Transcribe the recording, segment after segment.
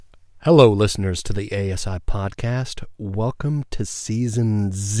Hello, listeners to the ASI podcast. Welcome to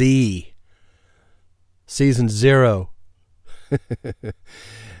Season Z. Season 0.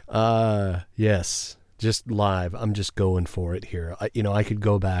 Yes, just live. I'm just going for it here. I could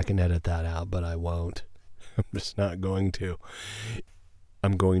go back and edit that out, but I won't. I'm just not going to.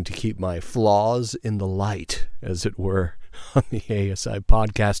 I'm going to keep my flaws in the light, as it were, on the ASI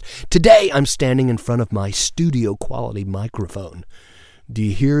podcast. Today, I'm standing in front of my studio quality microphone. Do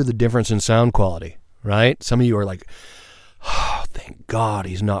you hear the difference in sound quality, right? Some of you are like, oh, thank God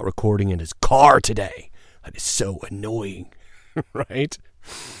he's not recording in his car today. That is so annoying, right?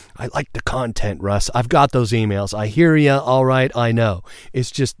 I like the content, Russ. I've got those emails. I hear you. All right, I know.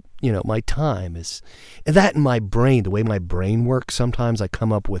 It's just, my time is, and that in my brain, the way my brain works, sometimes I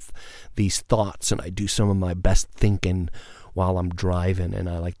come up with these thoughts and I do some of my best thinking while I'm driving, and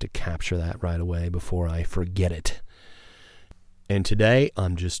I like to capture that right away before I forget it. And today,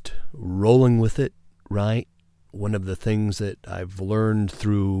 I'm just rolling with it, right? One of the things that I've learned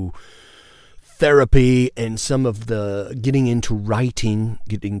through therapy and some of the getting into writing,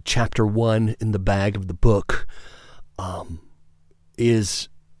 getting chapter 1 in the bag of the book, is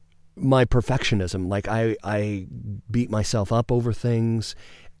my perfectionism. Like, I beat myself up over things,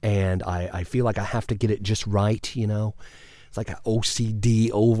 and I feel like I have to get it just right, It's like an OCD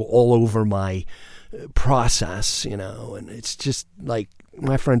all over my process, and it's just like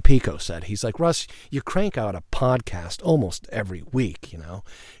my friend Pico said. He's like, Russ, you crank out a podcast almost every week,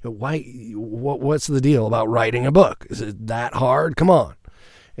 Why? What's the deal about writing a book? Is it that hard? Come on.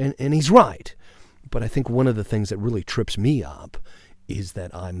 And he's right. But I think one of the things that really trips me up is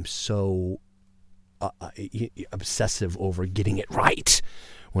that I'm so obsessive over getting it right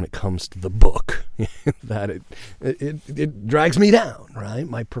when it comes to the book that it drags me down, right?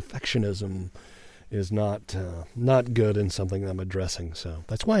 My perfectionism is not good in something I'm addressing. So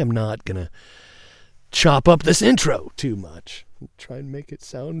that's why I'm not going to chop up this intro too much. Try and make it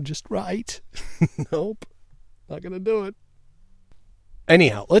sound just right. Nope, not going to do it.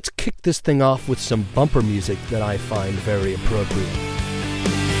 Anyhow, let's kick this thing off with some bumper music that I find very appropriate.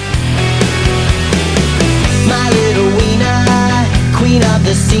 My little Weena, queen of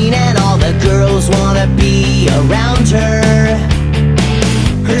the scene, and all the girls wanna be around her.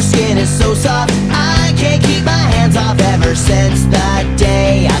 Her skin is so soft, I can't keep my hands off ever since the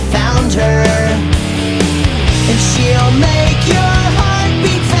day I found her. And she'll make your heart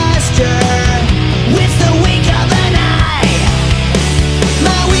beat faster with the wink of an eye.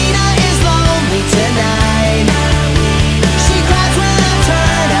 My Weena is lonely tonight. She cries when I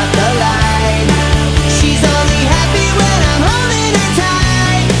turn out the light. She's only happy when I'm holding her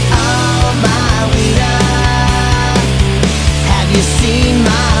tight. Oh, my Weena, have you seen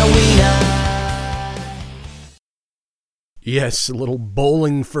my Weena? Yes, a little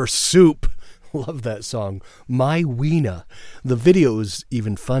Bowling for Soup. Love that song. My Weena. The video is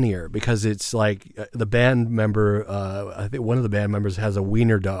even funnier because it's like the band member, I think one of the band members has a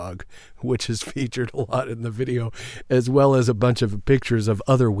wiener dog, which is featured a lot in the video, as well as a bunch of pictures of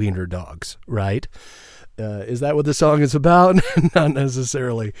other wiener dogs, right? Is that what the song is about? Not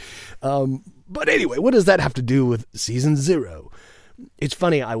necessarily. But anyway, what does that have to do with Season 0? It's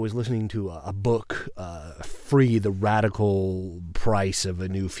funny, I was listening to a book, Free, the Radical Price of a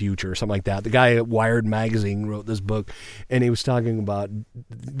New Future, or something like that. The guy at Wired Magazine wrote this book, and he was talking about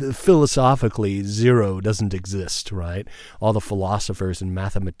philosophically, zero doesn't exist, right? All the philosophers and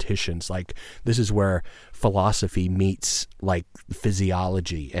mathematicians, like, this is where philosophy meets, like,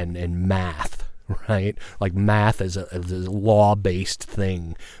 physiology and math. Right? Like math is a law-based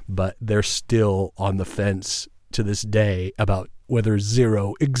thing, but they're still on the fence to this day about whether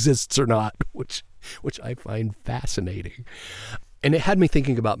zero exists or not, which I find fascinating. And it had me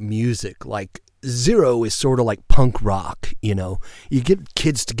thinking about music. Like, zero is sort of like punk rock, You get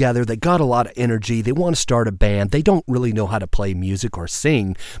kids together, they got a lot of energy, they want to start a band, they don't really know how to play music or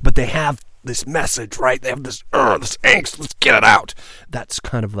sing, but they have this message, right? They have this angst, let's get it out. That's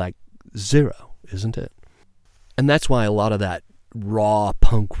kind of like zero, isn't it? And that's why a lot of that raw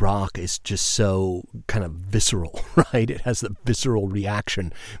punk rock is just so kind of visceral, right? It has the visceral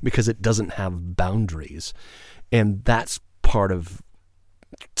reaction because it doesn't have boundaries. And that's part of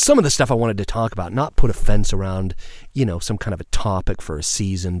some of the stuff I wanted to talk about, not put a fence around, some kind of a topic for a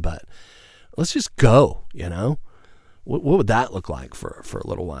season, but let's just go, What would that look like for a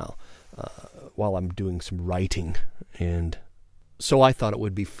little while I'm doing some writing? And so I thought it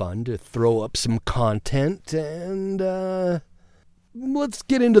would be fun to throw up some content and let's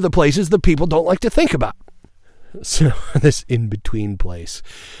get into the places that people don't like to think about. So this in-between place.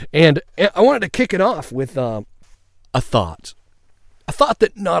 And I wanted to kick it off with a thought. a thought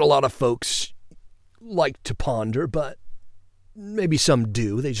that not a lot of folks like to ponder, but maybe some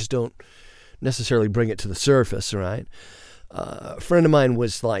do. They just don't necessarily bring it to the surface, right? A friend of mine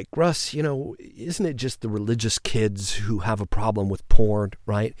was like, Russ, isn't it just the religious kids who have a problem with porn,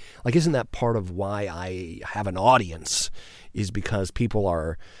 right? Like, isn't that part of why I have an audience, is because people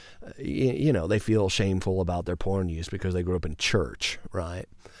are, they feel shameful about their porn use because they grew up in church, right?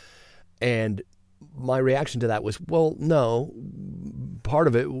 And my reaction to that was, well, no. Part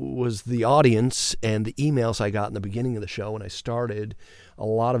of it was the audience and the emails I got in the beginning of the show when I started. A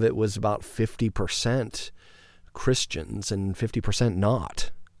lot of it was about 50% Christians and 50%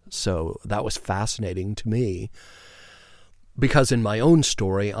 not. So that was fascinating to me, because in my own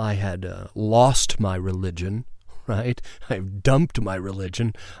story, I had lost my religion, right? I've dumped my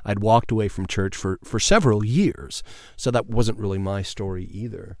religion. I'd walked away from church for several years. So that wasn't really my story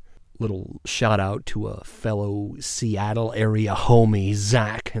either. Little shout out to a fellow Seattle area homie,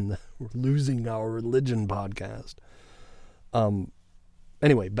 Zach, and the Losing Our Religion podcast.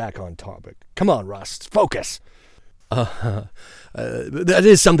 Anyway, back on topic. Come on, Russ, focus. That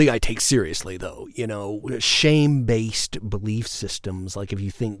is something I take seriously, though. Shame-based belief systems, like if you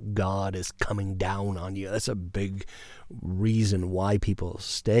think God is coming down on you, that's a big reason why people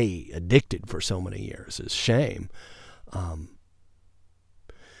stay addicted for so many years, is shame.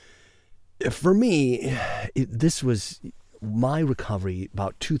 For me, this was my recovery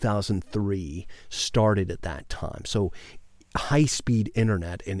about 2003 started at that time. So high-speed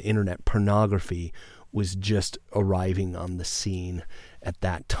internet and internet pornography was just arriving on the scene at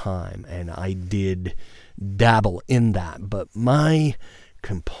that time, and I did dabble in that. But my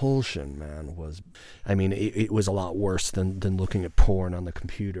compulsion, man, was, it was a lot worse than looking at porn on the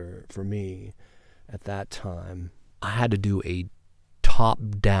computer for me at that time. I had to do a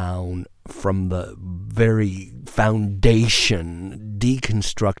top-down, from the very foundation,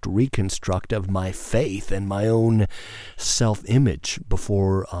 deconstruct, reconstruct of my faith and my own self-image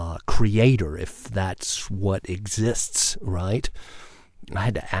before Creator, if that's what exists, right? I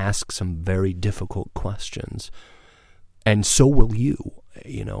had to ask some very difficult questions. And so will you.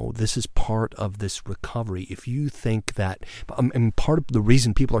 This is part of this recovery. If you think that, and part of the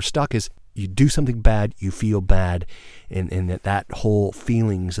reason people are stuck is you do something bad, you feel bad, and that whole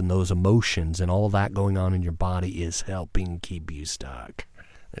feelings and those emotions and all that going on in your body is helping keep you stuck.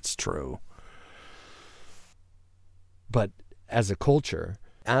 It's true. But as a culture,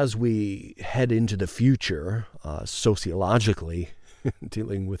 as we head into the future, sociologically,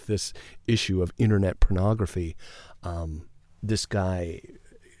 dealing with this issue of internet pornography, this guy,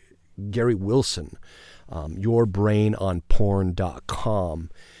 Gary Wilson, yourbrainonporn.com,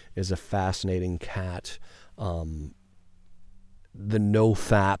 is a fascinating cat. The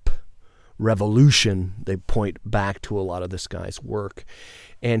NoFap revolution, they point back to a lot of this guy's work.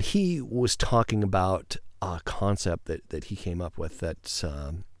 And he was talking about a concept that he came up with that's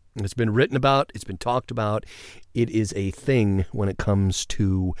it's been written about, it's been talked about. It is a thing when it comes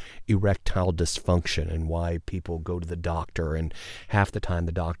to erectile dysfunction and why people go to the doctor, and half the time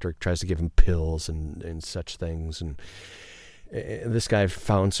the doctor tries to give them pills and such things. And this guy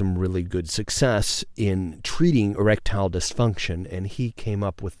found some really good success in treating erectile dysfunction, and he came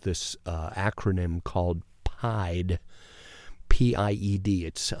up with this acronym called PIED, P-I-E-D.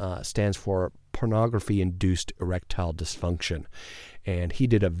 It stands for Pornography-Induced Erectile Dysfunction, and he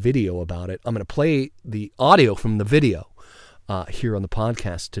did a video about it. I'm going to play the audio from the video here on the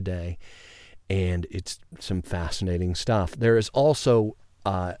podcast today, and it's some fascinating stuff. There is also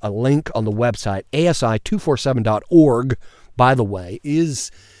a link on the website, asi247.org, by the way,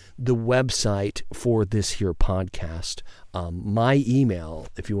 is the website for this here podcast. My email,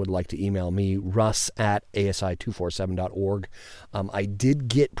 if you would like to email me, russ@asi247.org. I did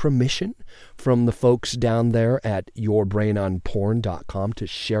get permission from the folks down there at yourbrainonporn.com to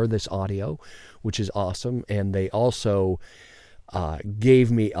share this audio, which is awesome. And they also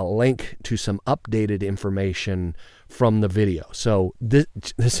gave me a link to some updated information from the video. So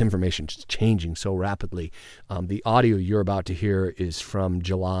this information is changing so rapidly. The audio you're about to hear is from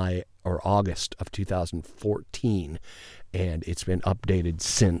July or August of 2014, and it's been updated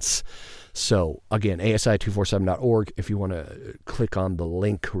since. So again, asi247.org, if you want to click on the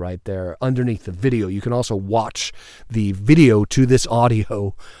link right there underneath the video. You can also watch the video to this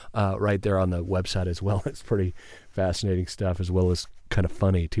audio right there on the website as well. It's pretty fascinating stuff, as well as kind of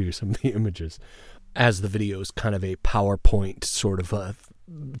funny too, some of the images, as the video is kind of a PowerPoint sort of a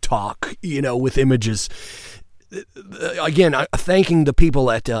talk, with images. again, thanking the people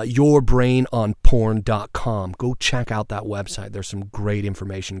at yourbrainonporn.com. Go check out that website. There's some great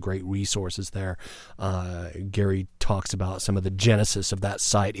information, great resources there. Gary talks about some of the genesis of that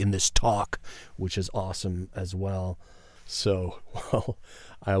site in this talk, which is awesome as well. So, well,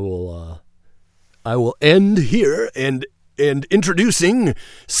 I will end here and introducing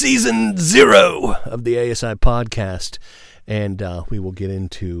season 0 of the ASI podcast, and we will get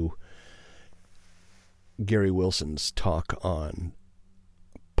into Gary Wilson's talk on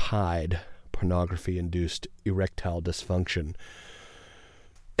PIDE, pornography-induced erectile dysfunction.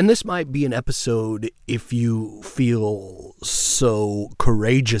 And this might be an episode if you feel so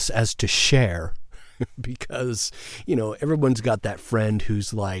courageous as to share, because, you know, everyone's got that friend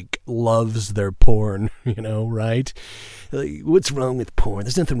who's like, loves their porn, you know, right? Like, what's wrong with porn?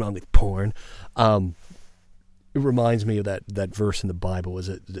 There's nothing wrong with porn. It reminds me of that verse in the Bible. Is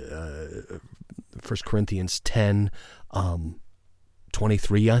it 1 Corinthians 10,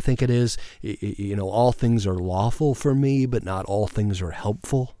 23, I think it is. You know, all things are lawful for me, but not all things are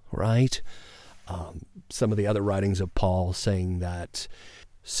helpful, right? Some of the other writings of Paul saying that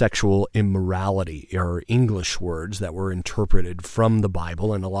sexual immorality are English words that were interpreted from the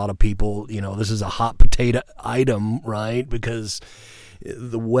Bible, and a lot of people, you know, this is a hot potato item, right? Because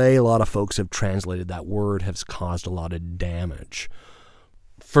the way a lot of folks have translated that word has caused a lot of damage.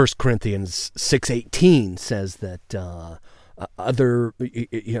 1 Corinthians 6:18 says that other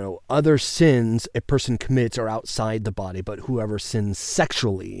sins a person commits are outside the body, but whoever sins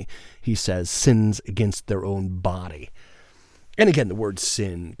sexually, he says, sins against their own body. And again, the word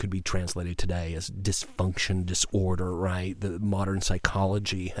sin could be translated today as dysfunction, disorder, right? The modern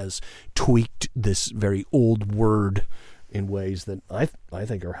psychology has tweaked this very old word in ways that I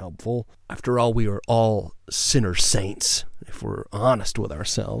think are helpful. After all, we are all sinner saints, if we're honest with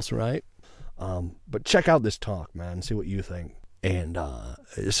ourselves, right? But check out this talk, man. See what you think. And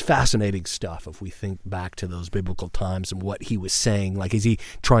it's fascinating stuff if we think back to those biblical times and what he was saying. Like, is he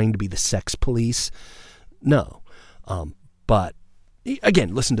trying to be the sex police? No. But,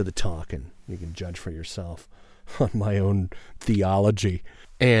 again, listen to the talk and you can judge for yourself on my own theology.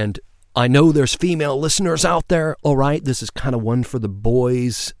 And I know there's female listeners out there, all right? This is kind of one for the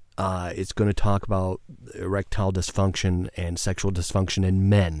boys. It's going to talk about erectile dysfunction and sexual dysfunction in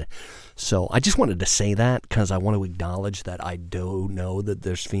men. So I just wanted to say that because I want to acknowledge that I do know that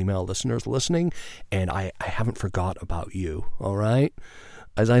there's female listeners listening, and I haven't forgot about you, all right?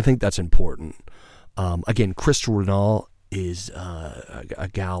 As I think that's important. Again, Crystal Renal is a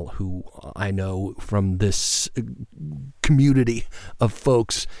gal who I know from this community of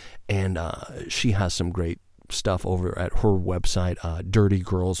folks, and she has some great stuff over at her website,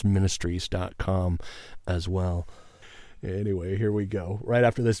 dirtygirlsministries.com as well. Anyway, here we go. Right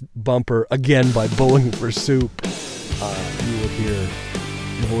after this bumper, again by Bowling for Soup, you will hear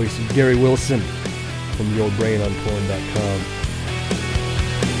the voice of Gary Wilson from yourbrainonporn.com.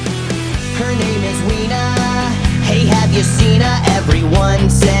 Her name is Weena. Hey, have you seen her? Everyone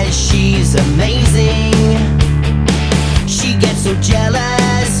says she's amazing. She gets so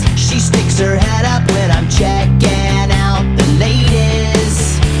jealous, she sticks her head up when I'm checking out the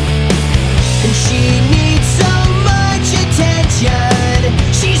latest. And she needs so much attention,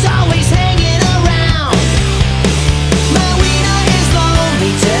 she's always hanging around. My Weena is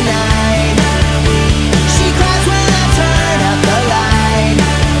lonely tonight. She cries when I turn up the light.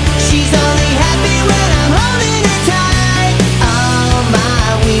 She's only happy when I'm holding her tight. Oh,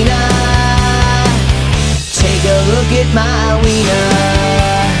 my Weena, take a look at my Weena.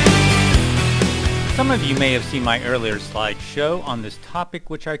 Some of you may have seen my earlier slideshow on this topic,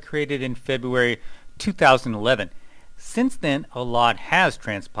 which I created in February 2011. Since then, a lot has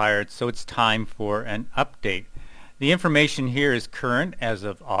transpired, so it's time for an update. The information here is current as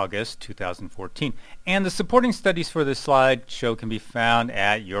of August 2014, and the supporting studies for this slideshow can be found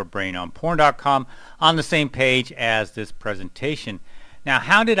at yourbrainonporn.com on the same page as this presentation. Now,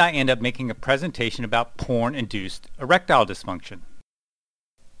 how did I end up making a presentation about porn-induced erectile dysfunction?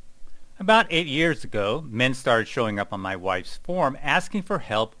 About 8 years ago, men started showing up on my wife's forum asking for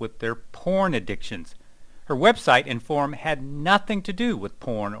help with their porn addictions. Her website and forum had nothing to do with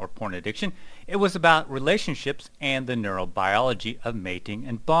porn or porn addiction. It was about relationships and the neurobiology of mating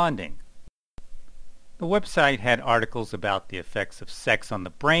and bonding. The website had articles about the effects of sex on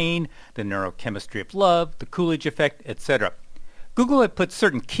the brain, the neurochemistry of love, the Coolidge effect, etc. Google had put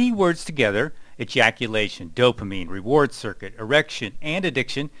certain keywords together: ejaculation, dopamine, reward circuit, erection, and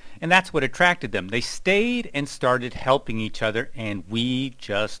addiction, and that's what attracted them. They stayed and started helping each other, and we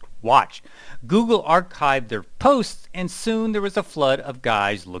just watched. Google archived their posts, and soon there was a flood of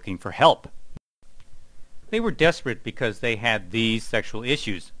guys looking for help. They were desperate because they had these sexual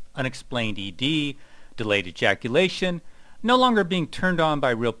issues: unexplained ED, delayed ejaculation, no longer being turned on by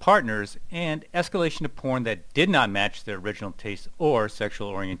real partners, and escalation of porn that did not match their original taste or sexual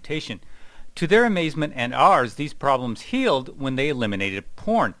orientation. To their amazement and ours, these problems healed when they eliminated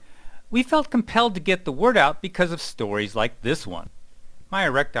porn. We felt compelled to get the word out because of stories like this one. My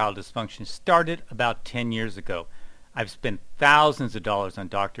erectile dysfunction started about 10 years ago. I've spent thousands of dollars on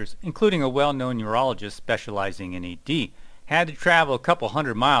doctors, including a well-known urologist specializing in ED. Had to travel a couple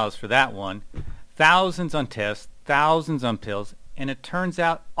hundred miles for that one. Thousands on tests, thousands on pills, and it turns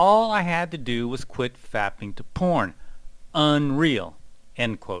out all I had to do was quit fapping to porn. Unreal."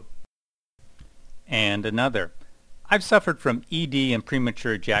 End quote. And another. "I've suffered from ED and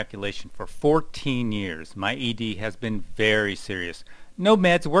premature ejaculation for 14 years. My ED has been very serious. No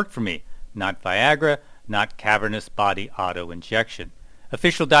meds worked for me. Not Viagra, not cavernous body auto-injection.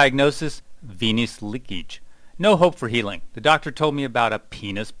 Official diagnosis, venous leakage. No hope for healing. The doctor told me about a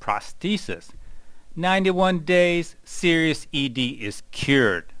penis prosthesis. 91 days, serious ED is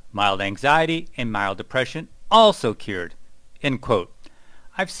cured. Mild anxiety and mild depression also cured." End quote.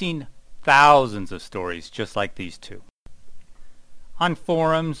 I've seen thousands of stories just like these two on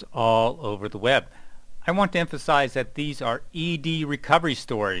forums all over the web. I want to emphasize that these are ED recovery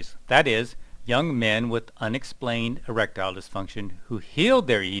stories. That is, young men with unexplained erectile dysfunction who healed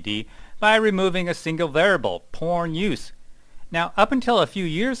their ED by removing a single variable, porn use. Now, up until a few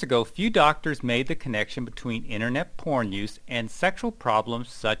years ago, few doctors made the connection between internet porn use and sexual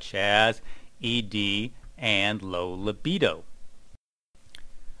problems such as ED and low libido.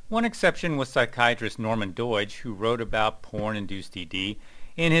 One exception was psychiatrist Norman Doidge, who wrote about porn-induced ED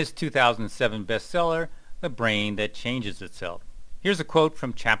in his 2007 bestseller, The Brain That Changes Itself. Here's a quote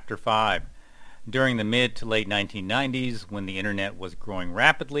from Chapter 5. "During the mid to late 1990s, when the internet was growing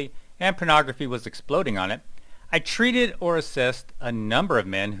rapidly and pornography was exploding on it, I treated or assessed a number of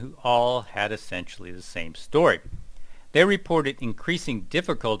men who all had essentially the same story. They reported increasing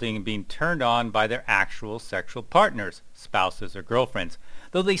difficulty in being turned on by their actual sexual partners, spouses or girlfriends,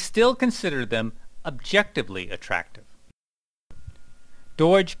 though they still considered them objectively attractive."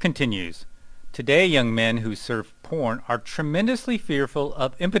 Doidge continues, "Today young men who surf porn are tremendously fearful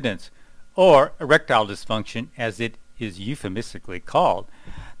of impotence, or erectile dysfunction as it is euphemistically called.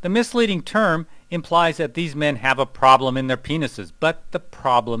 The misleading term implies that these men have a problem in their penises, but the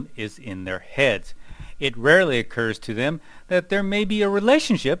problem is in their heads. It rarely occurs to them that there may be a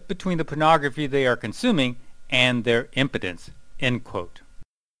relationship between the pornography they are consuming and their impotence." End quote.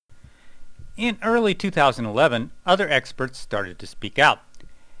 In early 2011, other experts started to speak out.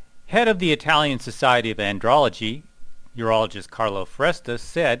 Head of the Italian Society of Andrology, urologist Carlo Foresta,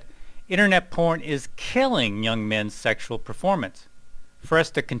 said, "Internet porn is killing young men's sexual performance."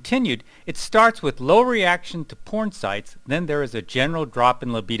 Foresta continued, "It starts with low reaction to porn sites, then there is a general drop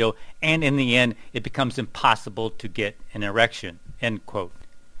in libido, and in the end it becomes impossible to get an erection." End quote.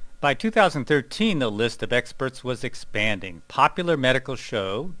 By 2013, the list of experts was expanding. Popular medical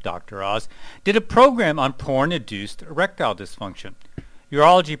show, Dr. Oz, did a program on porn-induced erectile dysfunction.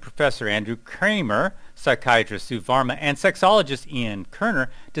 Urology professor Andrew Kramer, psychiatrist Sue Varma, and sexologist Ian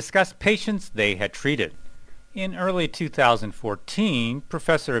Kerner discussed patients they had treated. In early 2014,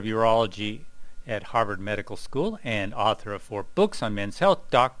 professor of urology at Harvard Medical School and author of 4 books on men's health,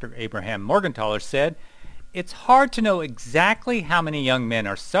 Dr. Abraham Morgentaler, said, "It's hard to know exactly how many young men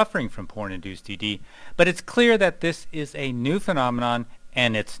are suffering from porn-induced ED, but it's clear that this is a new phenomenon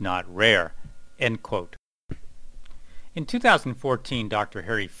and it's not rare." End quote. In 2014, Dr.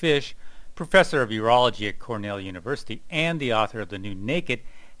 Harry Fish, professor of urology at Cornell University and the author of The New Naked,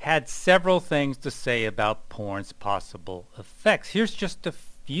 had several things to say about porn's possible effects. Here's just a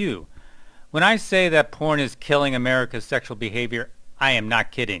few. "When I say that porn is killing America's sexual behavior, I am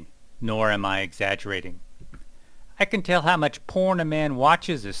not kidding, nor am I exaggerating. I can tell how much porn a man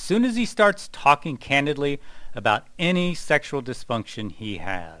watches as soon as he starts talking candidly about any sexual dysfunction he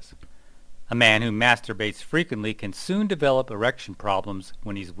has. A man who masturbates frequently can soon develop erection problems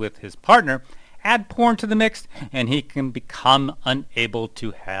when he's with his partner. Add porn to the mix, and he can become unable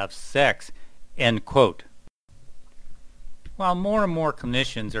to have sex." End quote. While more and more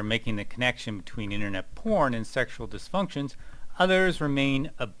clinicians are making the connection between internet porn and sexual dysfunctions, others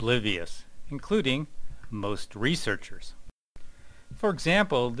remain oblivious, including most researchers. For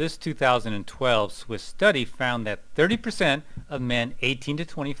example, this 2012 Swiss study found that 30% of men 18 to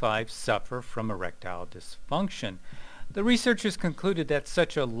 25 suffer from erectile dysfunction. The researchers concluded that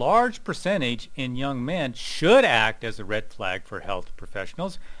such a large percentage in young men should act as a red flag for health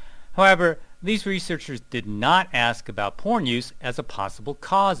professionals. However, these researchers did not ask about porn use as a possible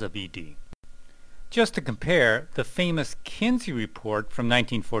cause of ED. Just to compare, the famous Kinsey report from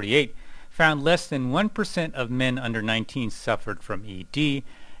 1948 found less than 1% of men under 19 suffered from ED,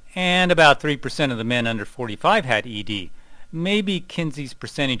 and about 3% of the men under 45 had ED. Maybe Kinsey's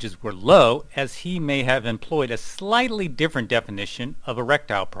percentages were low, as he may have employed a slightly different definition of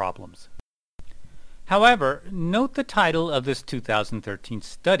erectile problems. However, note the title of this 2013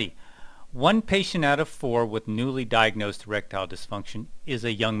 study. 1 patient out of 4 with newly diagnosed erectile dysfunction is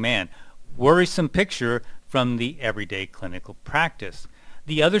a young man. Worrisome picture from the everyday clinical practice.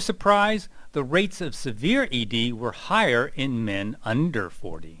 The other surprise, the rates of severe ED were higher in men under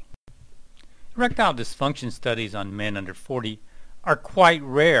 40. Erectile dysfunction studies on men under 40 are quite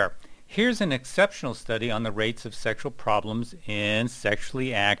rare. Here's an exceptional study on the rates of sexual problems in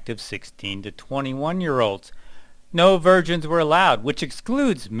sexually active 16 to 21-year-olds. No virgins were allowed, which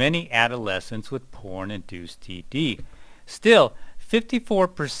excludes many adolescents with porn-induced ED. Still,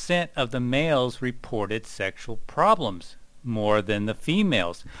 54% of the males reported sexual problems, more than the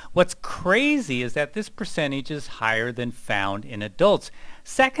females. What's crazy is that this percentage is higher than found in adults.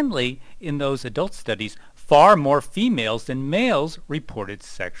 Secondly, in those adult studies, far more females than males reported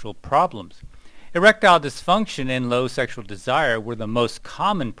sexual problems. Erectile dysfunction and low sexual desire were the most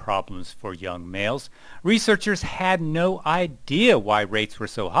common problems for young males. Researchers had no idea why rates were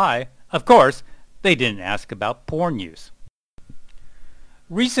so high. Of course, they didn't ask about porn use.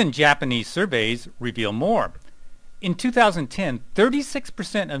 Recent Japanese surveys reveal more. In 2010,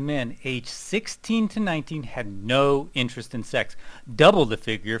 36% of men aged 16 to 19 had no interest in sex, double the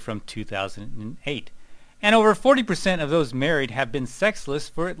figure from 2008. And over 40% of those married have been sexless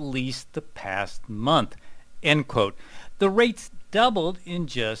for at least the past month. End quote. The rates doubled in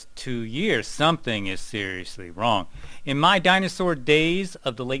just 2 years. Something is seriously wrong. In my dinosaur days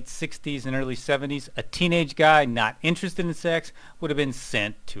of the late 60s and early 70s, a teenage guy not interested in sex would have been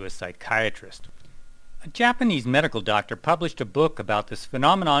sent to a psychiatrist. A Japanese medical doctor published a book about this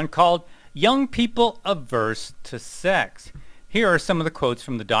phenomenon called Young People Averse to Sex. Here are some of the quotes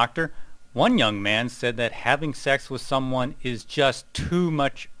from the doctor. One young man said that having sex with someone is just too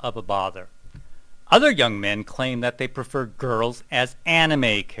much of a bother. Other young men claim that they prefer girls as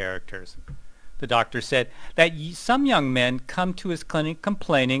anime characters. The doctor said that some young men come to his clinic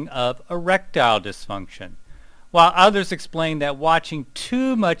complaining of erectile dysfunction, while others explain that watching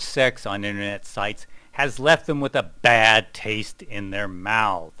too much sex on internet sites has left them with a bad taste in their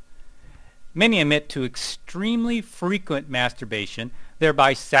mouth. Many admit to extremely frequent masturbation,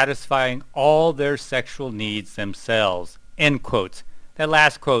 thereby satisfying all their sexual needs themselves. End quotes. That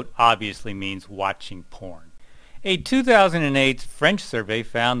last quote obviously means watching porn. A 2008 French survey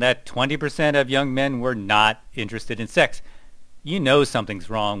found that 20% of young men were not interested in sex. You know something's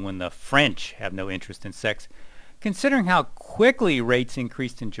wrong when the French have no interest in sex. Considering how quickly rates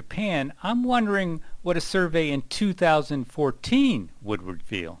increased in Japan, I'm wondering what a survey in 2014 would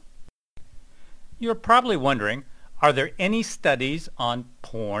reveal. You're probably wondering, are there any studies on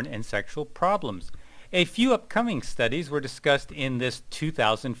porn and sexual problems? A few upcoming studies were discussed in this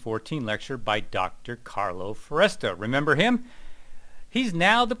 2014 lecture by Dr. Carlo Foresta. Remember him? He's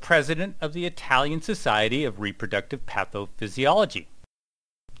now the president of the Italian Society of Reproductive Pathophysiology.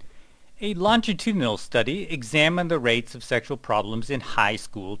 A longitudinal study examined the rates of sexual problems in high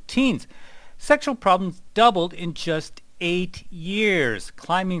school teens. Sexual problems doubled in just 8 years,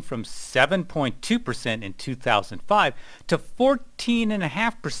 climbing from 7.2% in 2005 to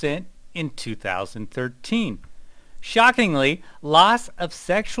 14.5% in 2013. Shockingly, loss of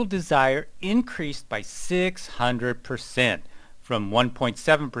sexual desire increased by 600%, from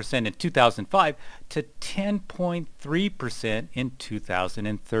 1.7% in 2005 to 10.3% in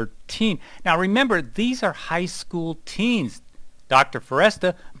 2013. Now remember, these are high school teens. Dr.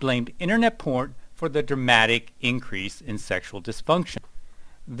 Foresta blamed internet porn for the dramatic increase in sexual dysfunction.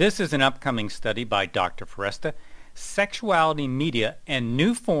 This is an upcoming study by Dr. Foresta, Sexuality Media and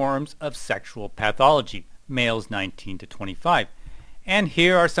New Forms of Sexual Pathology, males 19 to 25. And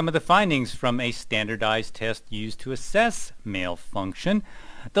here are some of the findings from a standardized test used to assess male function.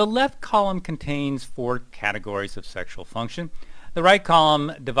 The left column contains 4 categories of sexual function. The right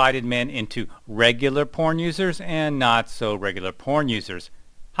column divided men into regular porn users and not so regular porn users.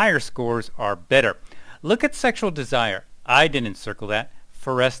 Higher scores are better. Look at sexual desire. I didn't circle that.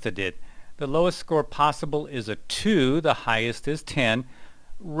 Foresta did. The lowest score possible is a 2. The highest is 10.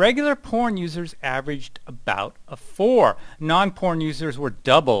 Regular porn users averaged about a 4. Non-porn users were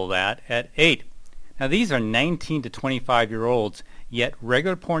double that at 8. Now these are 19 to 25-year-olds, yet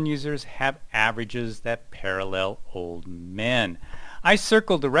regular porn users have averages that parallel old men. I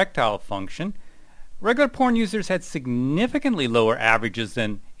circled erectile function. Regular porn users had significantly lower averages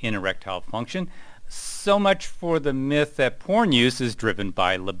than in erectile function. So much for the myth that porn use is driven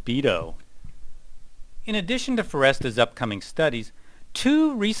by libido. In addition to Foresta's upcoming studies,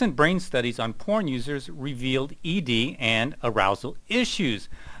 2 recent brain studies on porn users revealed ED and arousal issues.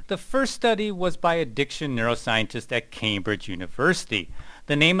 The first study was by addiction neuroscientist at Cambridge University.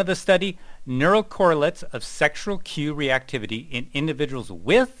 The name of the study, Neurocorrelates of Sexual Cue Reactivity in Individuals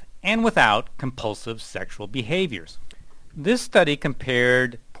with and Without Compulsive Sexual Behaviors. This study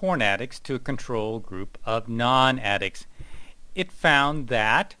compared porn addicts to a control group of non-addicts. It found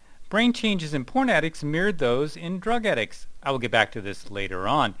that brain changes in porn addicts mirrored those in drug addicts. I will get back to this later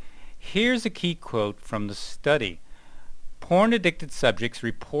on. Here's a key quote from the study. Porn-addicted subjects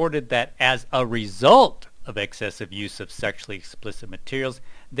reported that as a result of excessive use of sexually explicit materials,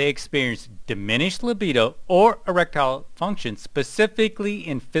 they experienced diminished libido or erectile function, specifically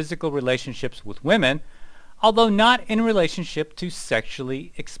in physical relationships with women, although not in relationship to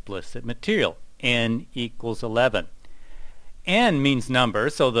sexually explicit material. N equals 11. N means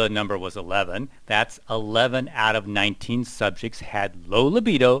number, so the number was 11. That's 11 out of 19 subjects had low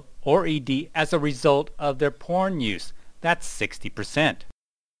libido or ED as a result of their porn use. That's 60%.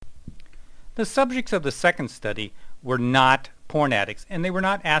 The subjects of the second study were not porn addicts, and they were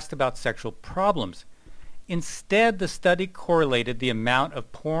not asked about sexual problems. Instead, the study correlated the amount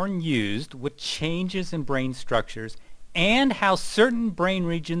of porn used with changes in brain structures and how certain brain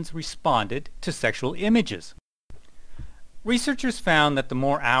regions responded to sexual images. Researchers found that the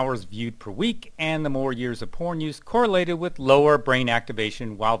more hours viewed per week and the more years of porn use correlated with lower brain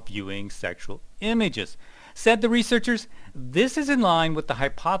activation while viewing sexual images. Said the researchers, this is in line with the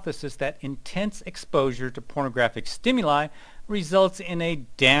hypothesis that intense exposure to pornographic stimuli results in a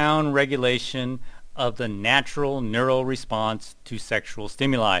down-regulation of the natural neural response to sexual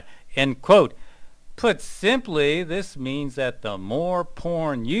stimuli. End quote. Put simply, this means that the more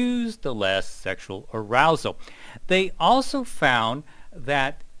porn used, the less sexual arousal. They also found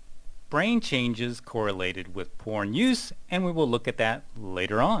that brain changes correlated with porn use, and we will look at that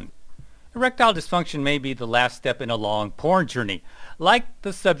later on. Erectile dysfunction may be the last step in a long porn journey. Like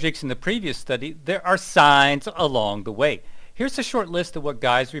the subjects in the previous study, there are signs along the way. Here's a short list of what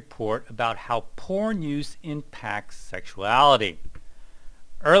guys report about how porn use impacts sexuality.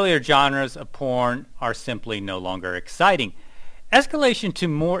 Earlier genres of porn are simply no longer exciting. Escalation to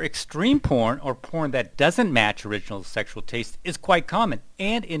more extreme porn or porn that doesn't match original sexual taste is quite common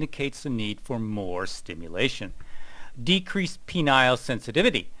and indicates the need for more stimulation. Decreased penile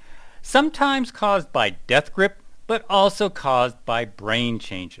sensitivity, sometimes caused by death grip, but also caused by brain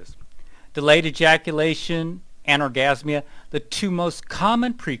changes. Delayed ejaculation, anorgasmia, the 2 most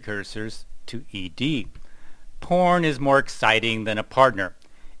common precursors to ED. Porn is more exciting than a partner.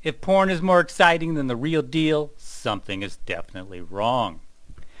 If porn is more exciting than the real deal, something is definitely wrong.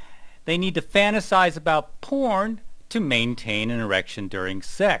 They need to fantasize about porn to maintain an erection during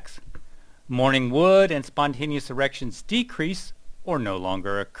sex. Morning wood and spontaneous erections decrease or no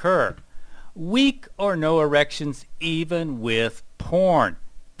longer occur. Weak or no erections even with porn.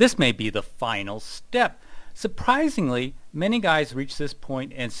 This may be the final step. Surprisingly, many guys reach this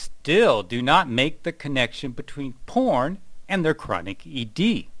point and still do not make the connection between porn and their chronic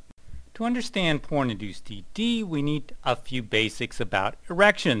ED. To understand porn-induced ED, we need a few basics about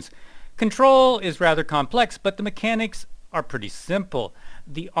erections. Control is rather complex, but the mechanics are pretty simple.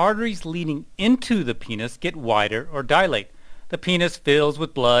 The arteries leading into the penis get wider or dilate. The penis fills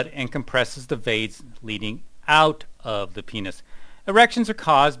with blood and compresses the veins leading out of the penis. Erections are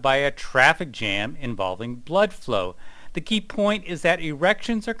caused by a traffic jam involving blood flow. The key point is that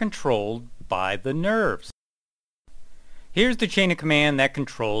erections are controlled by the nerves. Here's the chain of command that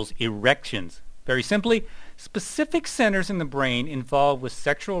controls erections. Very simply, specific centers in the brain involved with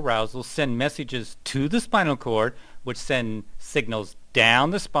sexual arousal send messages to the spinal cord, which send signals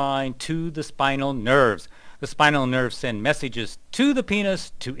down the spine to the spinal nerves. The spinal nerves send messages to the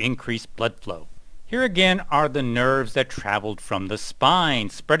penis to increase blood flow. Here again are the nerves that traveled from the spine,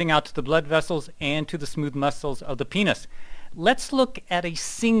 spreading out to the blood vessels and to the smooth muscles of the penis. Let's look at a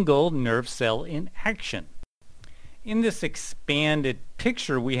single nerve cell in action. In this expanded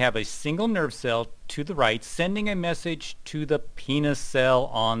picture, we have a single nerve cell to the right sending a message to the penis cell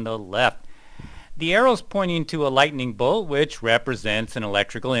on the left. The arrow's pointing to a lightning bolt, which represents an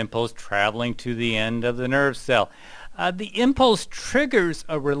electrical impulse traveling to the end of the nerve cell. The impulse triggers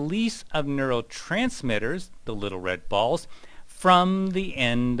a release of neurotransmitters, the little red balls, from the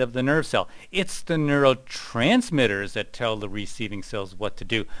end of the nerve cell. It's the neurotransmitters that tell the receiving cells what to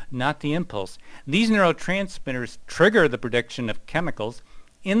do, not the impulse. These neurotransmitters trigger the production of chemicals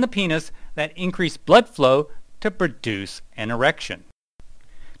in the penis that increase blood flow to produce an erection.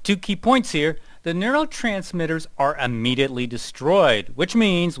 2 key points here. the neurotransmitters are immediately destroyed, which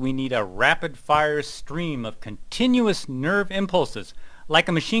means we need a rapid-fire stream of continuous nerve impulses, like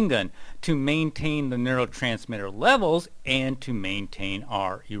a machine gun, to maintain the neurotransmitter levels and to maintain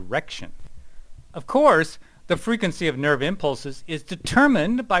our erection. Of course, the frequency of nerve impulses is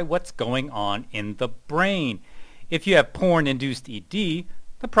determined by what's going on in the brain. If you have porn-induced ED,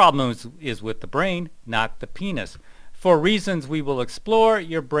 the problem is with the brain, not the penis. For reasons we will explore,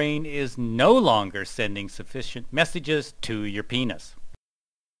 your brain is no longer sending sufficient messages to your penis.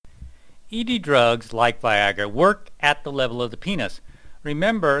 ED drugs like Viagra work at the level of the penis.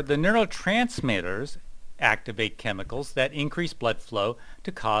 Remember, the neurotransmitters activate chemicals that increase blood flow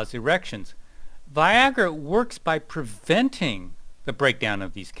to cause erections. Viagra works by preventing the breakdown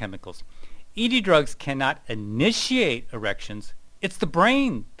of these chemicals. ED drugs cannot initiate erections. It's the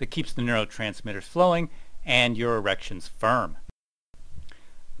brain that keeps the neurotransmitters flowing and your erections firm.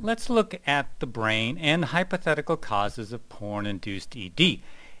 Let's look at the brain and hypothetical causes of porn-induced ED.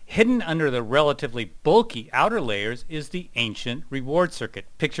 Hidden under the relatively bulky outer layers is the ancient reward circuit,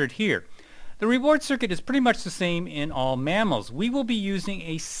 pictured here. The reward circuit is pretty much the same in all mammals. We will be using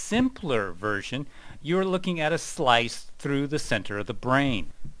a simpler version. You're looking at a slice through the center of the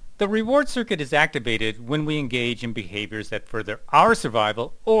brain. The reward circuit is activated when we engage in behaviors that further our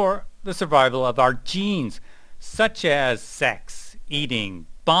survival or the survival of our genes, such as sex, eating,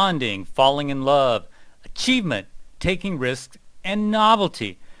 bonding, falling in love, achievement, taking risks, and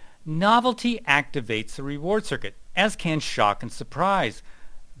novelty. Novelty activates the reward circuit, as can shock and surprise.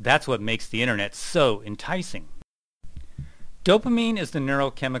 That's what makes the internet so enticing. Dopamine is the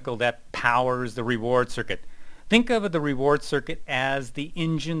neurochemical that powers the reward circuit. Think of the reward circuit as the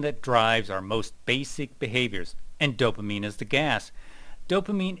engine that drives our most basic behaviors, and dopamine is the gas.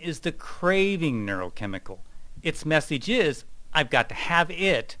 Dopamine is the craving neurochemical. Its message is, I've got to have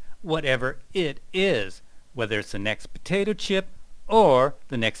it, whatever it is, whether it's the next potato chip or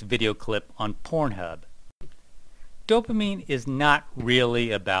the next video clip on Pornhub. Dopamine is not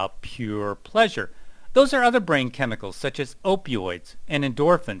really about pure pleasure. Those are other brain chemicals such as opioids and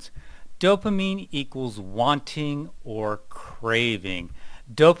endorphins. Dopamine equals wanting or craving.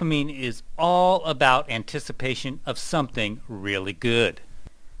 Dopamine is all about anticipation of something really good.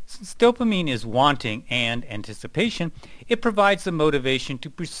 Since dopamine is wanting and anticipation, it provides the motivation to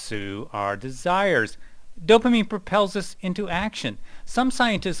pursue our desires. Dopamine propels us into action. Some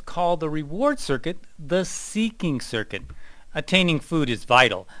scientists call the reward circuit the seeking circuit. Attaining food is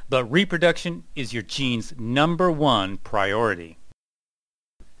vital, but reproduction is your gene's #1 priority.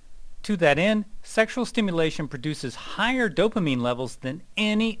 To that end, sexual stimulation produces higher dopamine levels than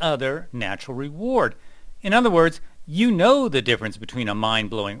any other natural reward. In other words, you know the difference between a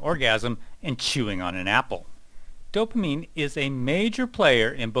mind-blowing orgasm and chewing on an apple. Dopamine is a major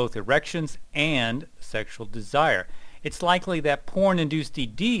player in both erections and sexual desire. It's likely that porn-induced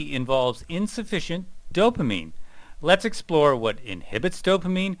ED involves insufficient dopamine. Let's explore what inhibits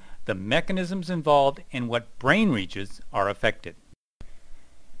dopamine, the mechanisms involved, and what brain regions are affected.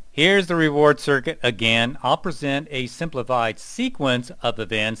 Here's the reward circuit again. I'll present a simplified sequence of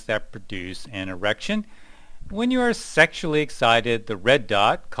events that produce an erection. When you are sexually excited, the red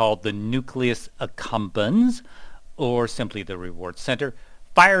dot, called the nucleus accumbens, or simply the reward center,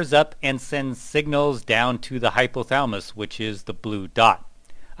 fires up and sends signals down to the hypothalamus, which is the blue dot.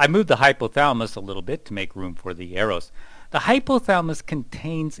 I moved the hypothalamus a little bit to make room for the arrows. The hypothalamus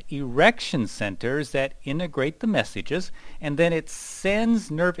contains erection centers that integrate the messages, and then it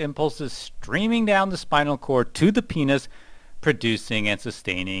sends nerve impulses streaming down the spinal cord to the penis, producing and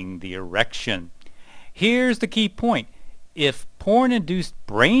sustaining the erection. Here's the key point. If porn-induced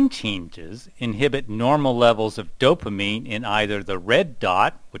brain changes inhibit normal levels of dopamine in either the red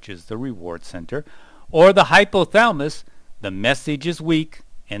dot, which is the reward center, or the hypothalamus, the message is weak,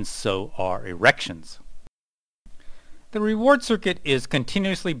 and so are erections. The reward circuit is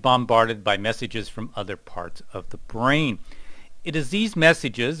continuously bombarded by messages from other parts of the brain. It is these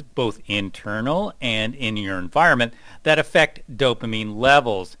messages, both internal and in your environment, that affect dopamine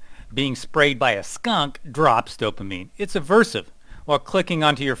levels. Being sprayed by a skunk drops dopamine. It's aversive, while clicking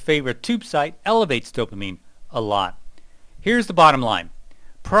onto your favorite tube site elevates dopamine a lot. Here's the bottom line.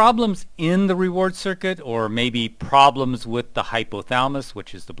 Problems in the reward circuit, or maybe problems with the hypothalamus,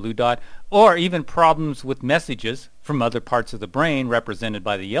 which is the blue dot, or even problems with messages from other parts of the brain represented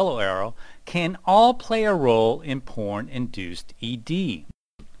by the yellow arrow, can all play a role in porn-induced ED.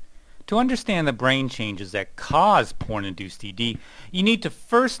 To understand the brain changes that cause porn-induced ED, you need to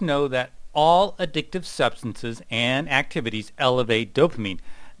first know that all addictive substances and activities elevate dopamine.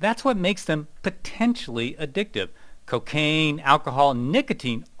 That's what makes them potentially addictive. Cocaine, alcohol,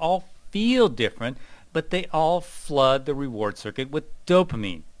 nicotine all feel different, but they all flood the reward circuit with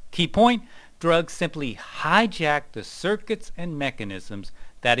dopamine. Key point, drugs simply hijack the circuits and mechanisms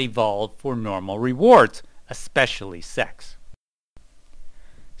that evolved for normal rewards, especially sex.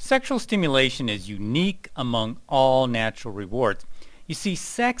 Sexual stimulation is unique among all natural rewards. You see,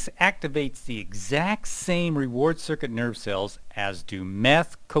 sex activates the exact same reward circuit nerve cells as do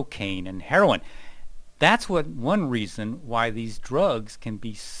meth, cocaine, and heroin. That's one reason why these drugs can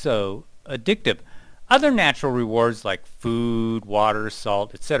be so addictive. Other natural rewards like food, water,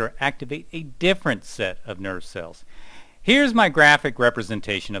 salt, etc. activate a different set of nerve cells. Here's my graphic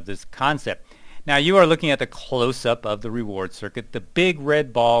representation of this concept. Now you are looking at the close-up of the reward circuit. The big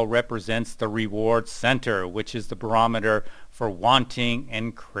red ball represents the reward center, which is the barometer for wanting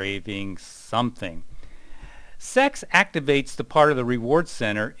and craving something. Sex activates the part of the reward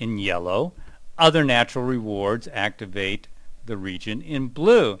center in yellow. Other natural rewards activate the region in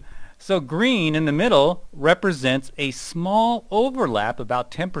blue. So green in the middle represents a small overlap,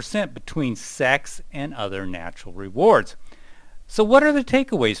 about 10%, between sex and other natural rewards. So what are the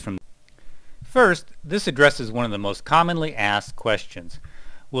takeaways from this? First, this addresses one of the most commonly asked questions.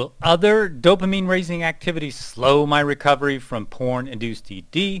 Will other dopamine-raising activities slow my recovery from porn-induced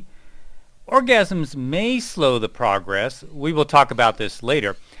ED? Orgasms may slow the progress. We will talk about this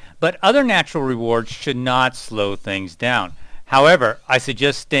later. But other natural rewards should not slow things down. However, I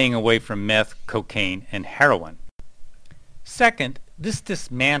suggest staying away from meth, cocaine, and heroin. Second, this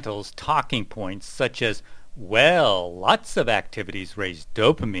dismantles talking points such as, well, lots of activities raise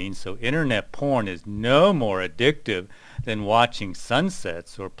dopamine, so internet porn is no more addictive than watching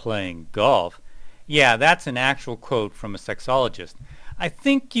sunsets or playing golf. Yeah, that's an actual quote from a sexologist. I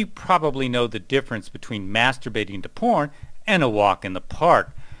think you probably know the difference between masturbating to porn and a walk in the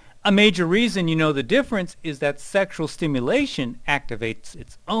park. A major reason you know the difference is that sexual stimulation activates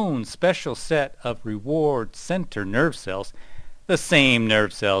its own special set of reward center nerve cells, the same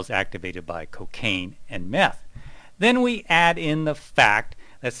nerve cells activated by cocaine and meth. Then we add in the fact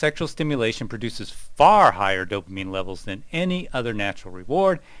that sexual stimulation produces far higher dopamine levels than any other natural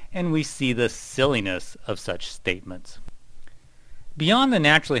reward, and we see the silliness of such statements. Beyond the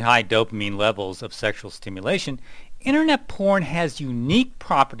naturally high dopamine levels of sexual stimulation, internet porn has unique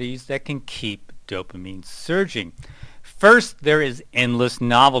properties that can keep dopamine surging. First, there is endless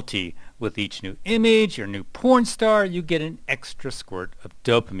novelty. With each new image or new porn star, you get an extra squirt of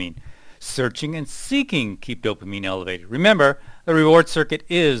dopamine. Searching and seeking keep dopamine elevated. Remember, the reward circuit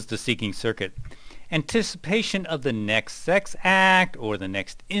is the seeking circuit. Anticipation of the next sex act or the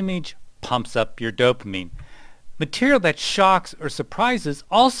next image pumps up your dopamine. Material that shocks or surprises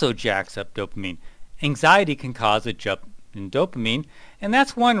also jacks up dopamine. Anxiety can cause a jump in dopamine, and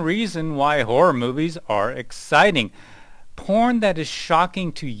that's one reason why horror movies are exciting. Porn that is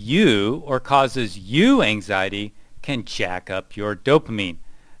shocking to you or causes you anxiety can jack up your dopamine.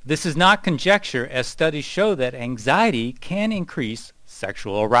 This is not conjecture, as studies show that anxiety can increase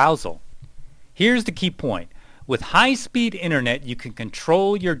sexual arousal. Here's the key point. With high-speed internet, you can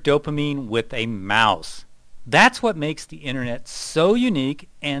control your dopamine with a mouse. That's what makes the internet so unique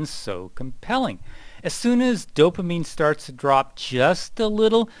and so compelling. As soon as dopamine starts to drop just a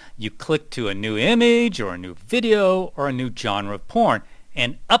little, you click to a new image or a new video or a new genre of porn,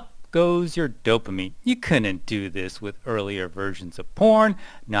 and up goes your dopamine. You couldn't do this with earlier versions of porn,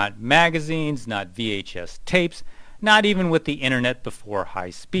 not magazines, not VHS tapes, not even with the internet before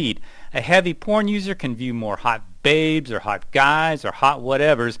high speed. A heavy porn user can view more hot babes or hot guys or hot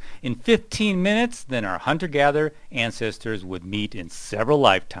whatevers in 15 minutes than our hunter-gatherer ancestors would meet in several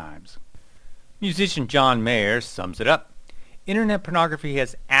lifetimes. Musician John Mayer sums it up. Internet pornography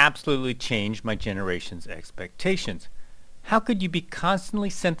has absolutely changed my generation's expectations. How could you be constantly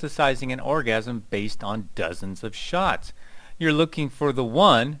synthesizing an orgasm based on dozens of shots? You're looking for the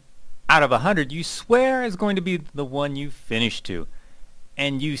one out of 100 you swear is going to be the one you finish to,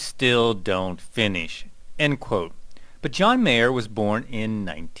 and you still don't finish. End quote. But John Mayer was born in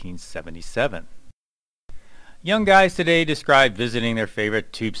 1977. Young guys today describe visiting their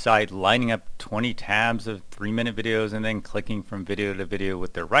favorite tube site, lining up 20 tabs of 3-minute videos, and then clicking from video to video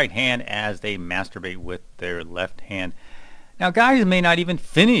with their right hand as they masturbate with their left hand. Now, guys may not even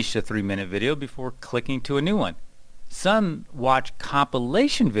finish a 3-minute video before clicking to a new one. Some watch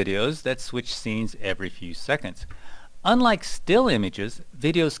compilation videos that switch scenes every few seconds. Unlike still images,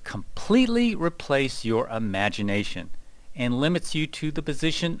 videos completely replace your imagination and limits you to the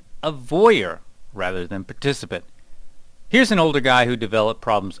position of voyeur rather than participant. Here's an older guy who developed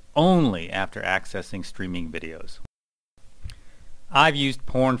problems only after accessing streaming videos. I've used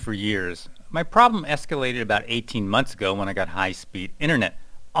porn for years. My problem escalated about 18 months ago when I got high-speed internet.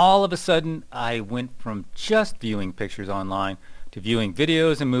 All of a sudden, I went from just viewing pictures online to viewing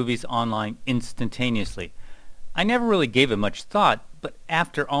videos and movies online instantaneously. I never really gave it much thought, but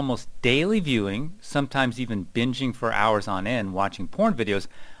after almost daily viewing, sometimes even binging for hours on end watching porn videos,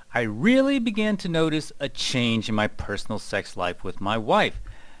 I really began to notice a change in my personal sex life with my wife.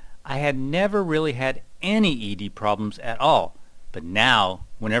 I had never really had any ED problems at all, but now,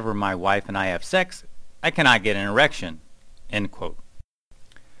 whenever my wife and I have sex, I cannot get an erection." End quote.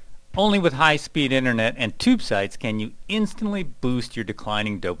 Only with high-speed internet and tube sites can you instantly boost your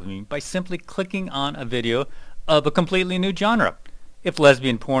declining dopamine by simply clicking on a video of a completely new genre. If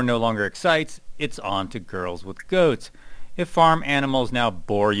lesbian porn no longer excites, it's on to girls with goats. If farm animals now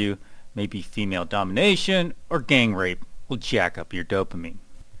bore you, maybe female domination or gang rape will jack up your dopamine.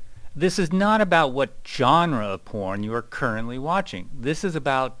 This is not about what genre of porn you are currently watching. This is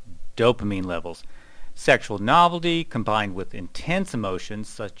about dopamine levels. Sexual novelty combined with intense emotions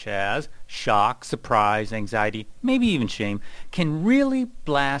such as shock, surprise, anxiety, maybe even shame, can really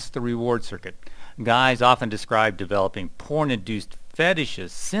blast the reward circuit. Guys often describe developing porn-induced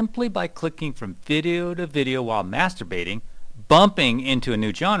fetishes simply by clicking from video to video while masturbating, bumping into a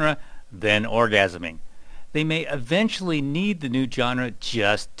new genre, then orgasming. They may eventually need the new genre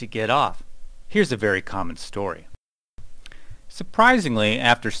just to get off. Here's a very common story. Surprisingly,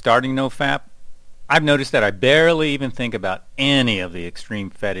 after starting NoFap, I've noticed that I barely even think about any of the extreme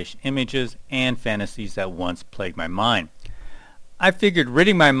fetish images and fantasies that once plagued my mind. I figured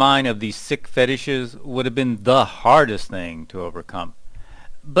ridding my mind of these sick fetishes would have been the hardest thing to overcome.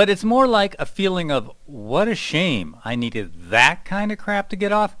 But it's more like a feeling of, what a shame I needed that kind of crap to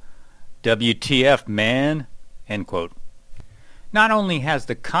get off. WTF, man? End quote. Not only has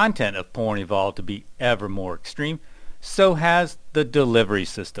the content of porn evolved to be ever more extreme, so has the delivery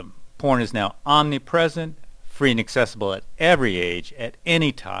system. Porn is now omnipresent, free and accessible at every age, at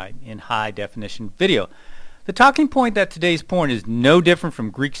any time, in high-definition video. The talking point that today's porn is no different from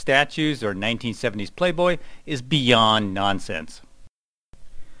Greek statues or 1970s Playboy is beyond nonsense.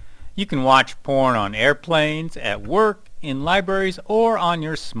 You can watch porn on airplanes, at work, in libraries, or on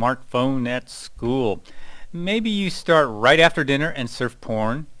your smartphone at school. Maybe you start right after dinner and surf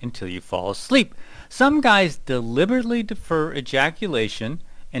porn until you fall asleep. Some guys deliberately defer ejaculation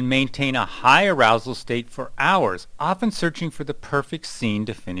and maintain a high arousal state for hours, often searching for the perfect scene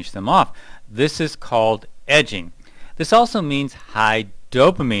to finish them off. This is called edging. This also means high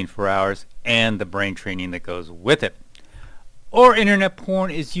dopamine for hours and the brain training that goes with it. Or internet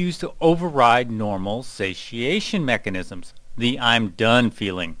porn is used to override normal satiation mechanisms, the "I'm done"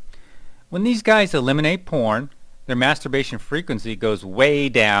 feeling. When these guys eliminate porn, their masturbation frequency goes way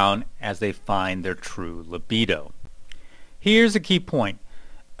down as they find their true libido. Here's a key point.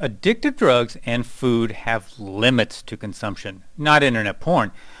 Addictive drugs and food have limits to consumption, not internet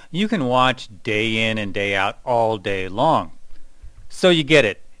porn. You can watch day in and day out all day long. So you get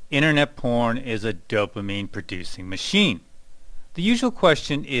it. Internet porn is a dopamine-producing machine. The usual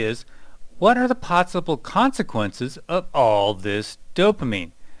question is, what are the possible consequences of all this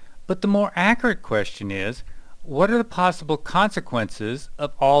dopamine? But the more accurate question is, what are the possible consequences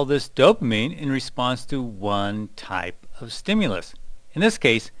of all this dopamine in response to one type of stimulus? In this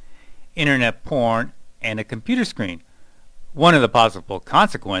case, internet porn and a computer screen. One of the possible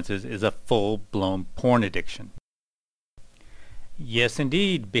consequences is a full-blown porn addiction. Yes,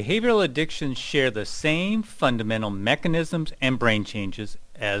 indeed, behavioral addictions share the same fundamental mechanisms and brain changes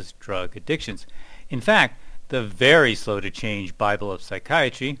as drug addictions. In fact, the very slow-to-change Bible of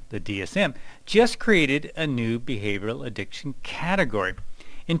Psychiatry, the DSM, just created a new behavioral addiction category.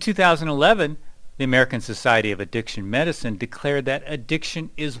 In 2011, the American Society of Addiction Medicine declared that addiction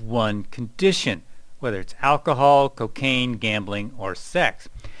is one condition, whether it's alcohol, cocaine, gambling, or sex.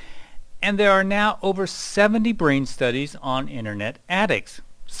 And there are now over 70 brain studies on internet addicts.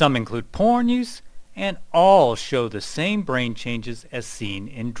 Some include porn use, and all show the same brain changes as seen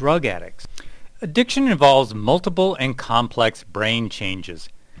in drug addicts. Addiction involves multiple and complex brain changes.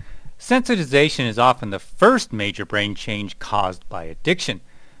 Sensitization is often the first major brain change caused by addiction.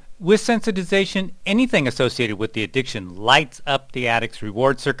 With sensitization, anything associated with the addiction lights up the addict's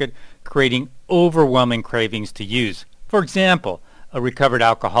reward circuit, creating overwhelming cravings to use. For example, a recovered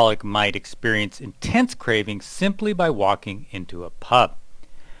alcoholic might experience intense cravings simply by walking into a pub.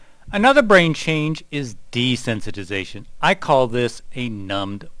 Another brain change is desensitization. I call this a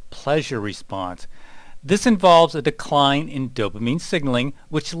numbed pleasure response. This involves a decline in dopamine signaling,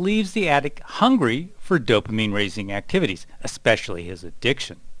 which leaves the addict hungry for dopamine-raising activities, especially his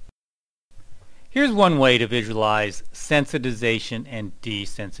addiction. Here's one way to visualize sensitization and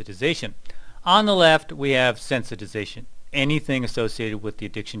desensitization. On the left, we have sensitization. anything associated with the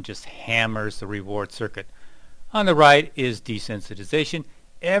addiction just hammers the reward circuit. On the right is desensitization.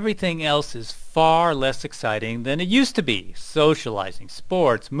 Everything else is far less exciting than it used to be. Socializing,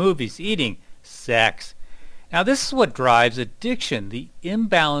 sports, movies, eating, sex. Now this is what drives addiction, the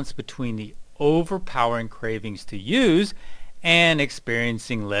imbalance between the overpowering cravings to use and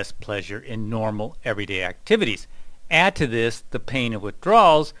experiencing less pleasure in normal everyday activities. Add to this the pain of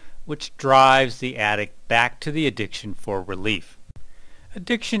withdrawals, which drives the addict back to the addiction for relief.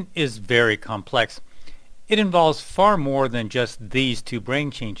 Addiction is very complex. It involves far more than just these two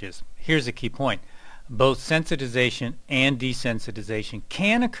brain changes. Here's a key point. Both sensitization and desensitization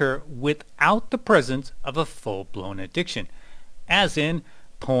can occur without the presence of a full-blown addiction, as in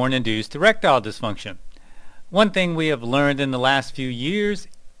porn-induced erectile dysfunction. One thing we have learned in the last few years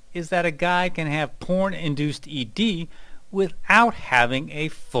is that a guy can have porn-induced ED without having a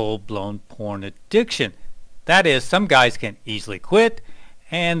full-blown porn addiction. That is, some guys can easily quit,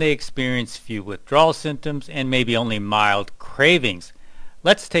 and they experience few withdrawal symptoms and maybe only mild cravings.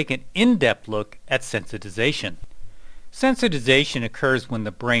 Let's take an in-depth look at sensitization. Sensitization occurs when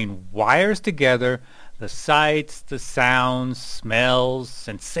the brain wires together the sights, the sounds, smells,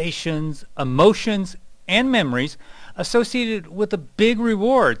 sensations, emotions, and memories associated with a big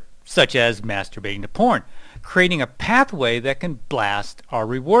reward, such as masturbating to porn, creating a pathway that can blast our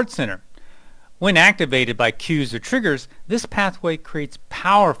reward center. When activated by cues or triggers, this pathway creates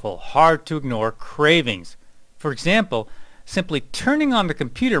powerful, hard-to-ignore cravings. For example, simply turning on the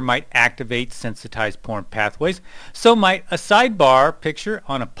computer might activate sensitized porn pathways, so might a sidebar picture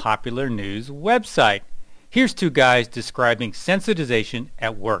on a popular news website. Here's two guys describing sensitization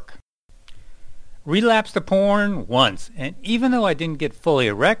at work. Relapsed to porn once, and even though I didn't get fully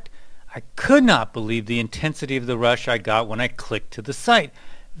erect, I could not believe the intensity of the rush I got when I clicked to the site.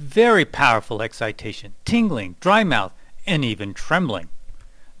 Very powerful excitation, tingling, dry mouth, and even trembling.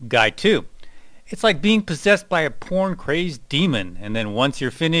 Guy 2. It's like being possessed by a porn-crazed demon, and then once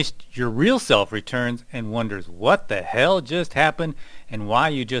you're finished, your real self returns and wonders what the hell just happened and why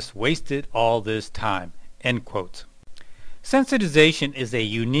you just wasted all this time. End quotes. Sensitization is a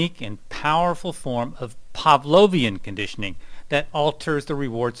unique and powerful form of Pavlovian conditioning that alters the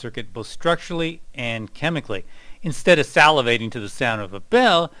reward circuit both structurally and chemically. Instead of salivating to the sound of a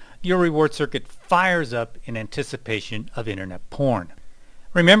bell, your reward circuit fires up in anticipation of internet porn.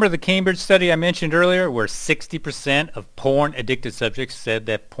 Remember the Cambridge study I mentioned earlier where 60% of porn-addicted subjects said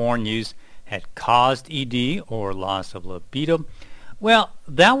that porn use had caused ED or loss of libido? Well,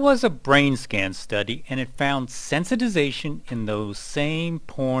 that was a brain scan study and it found sensitization in those same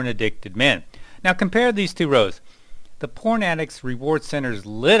porn-addicted men. Now compare these two rows. The porn addict's reward centers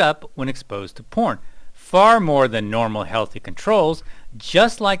lit up when exposed to porn. Far more than normal healthy controls,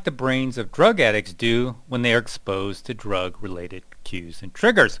 just like the brains of drug addicts do when they are exposed to drug-related cues and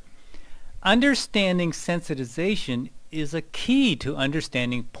triggers. Understanding sensitization is a key to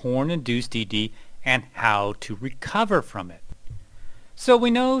understanding porn-induced ED and how to recover from it. So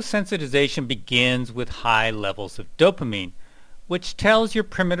we know sensitization begins with high levels of dopamine, which tells your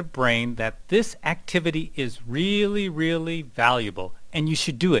primitive brain that this activity is really, really valuable and you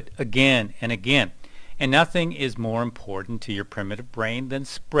should do it again and again. And nothing is more important to your primitive brain than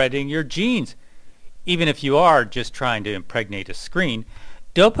spreading your genes. Even if you are just trying to impregnate a screen,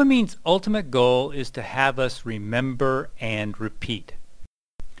 dopamine's ultimate goal is to have us remember and repeat.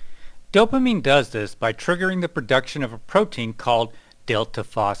 Dopamine does this by triggering the production of a protein called delta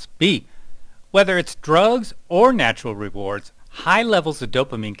phos-B. Whether it's drugs or natural rewards, high levels of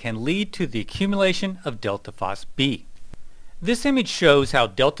dopamine can lead to the accumulation of delta phos-B. This image shows how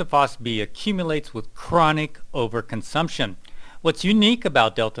delta phos-B accumulates with chronic overconsumption. What's unique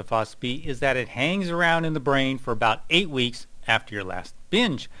about delta phos-B is that it hangs around in the brain for about 8 weeks after your last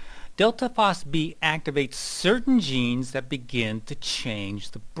binge. Delta phos-B activates certain genes that begin to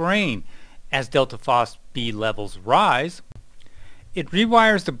change the brain. As delta phos-B levels rise, it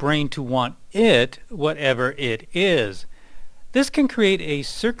rewires the brain to want it, whatever it is. This can create a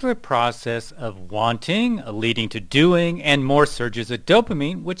circular process of wanting, leading to doing, and more surges of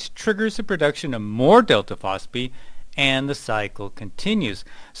dopamine, which triggers the production of more delta phos-B, and the cycle continues.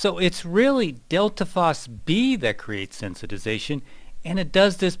 So it's really delta phos-B that creates sensitization, and it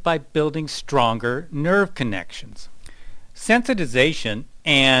does this by building stronger nerve connections. Sensitization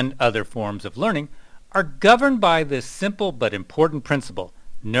and other forms of learning are governed by this simple but important principle.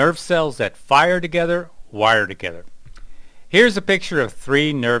 Nerve cells that fire together, wire together. Here's a picture of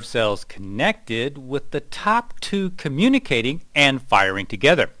 3 nerve cells connected with the top 2 communicating and firing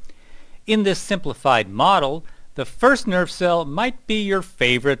together. In this simplified model, the first nerve cell might be your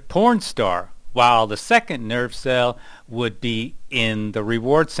favorite porn star, while the second nerve cell would be in the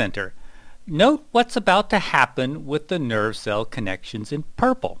reward center. Note what's about to happen with the nerve cell connections in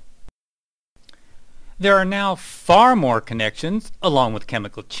purple. There are now far more connections, along with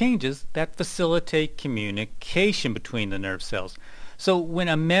chemical changes, that facilitate communication between the nerve cells. So when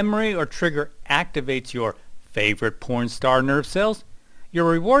a memory or trigger activates your favorite porn star nerve cells, your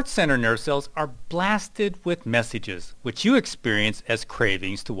reward center nerve cells are blasted with messages, which you experience as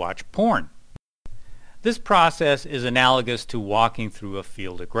cravings to watch porn. This process is analogous to walking through a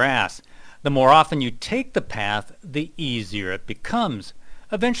field of grass. The more often you take the path, the easier it becomes.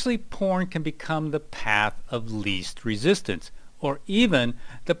 Eventually, porn can become the path of least resistance, or even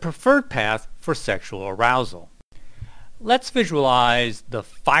the preferred path for sexual arousal. Let's visualize the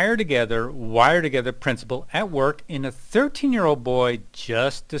fire together, wire together principle at work in a 13-year-old boy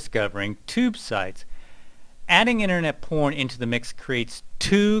just discovering tube sites. Adding internet porn into the mix creates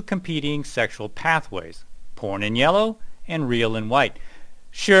two competing sexual pathways, porn in yellow and real in white.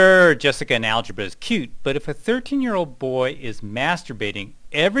 Sure, Jessica in algebra is cute, but if a 13-year-old boy is masturbating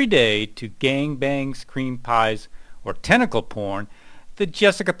every day to gangbangs, cream pies, or tentacle porn, the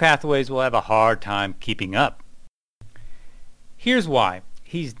Jessica pathways will have a hard time keeping up. Here's why.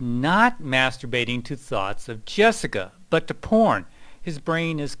 He's not masturbating to thoughts of Jessica, but to porn. His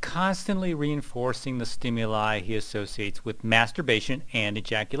brain is constantly reinforcing the stimuli he associates with masturbation and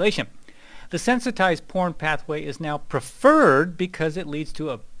ejaculation. The sensitized porn pathway is now preferred because it leads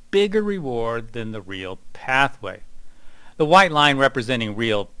to a bigger reward than the real pathway. The white line representing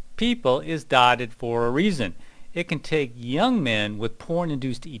real people is dotted for a reason. It can take young men with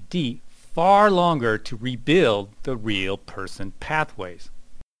porn-induced ED far longer to rebuild the real person pathways.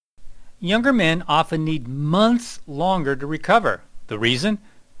 Younger men often need months longer to recover. The reason?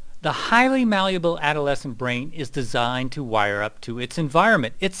 The highly malleable adolescent brain is designed to wire up to its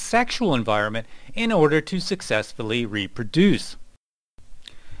environment, its sexual environment, in order to successfully reproduce.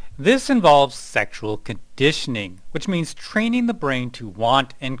 This involves sexual conditioning, which means training the brain to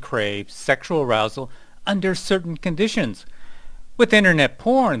want and crave sexual arousal under certain conditions. With internet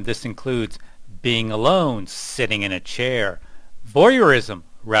porn, this includes being alone, sitting in a chair, voyeurism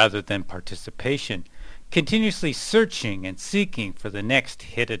rather than participation, continuously searching and seeking for the next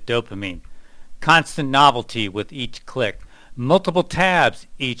hit of dopamine, constant novelty with each click, multiple tabs,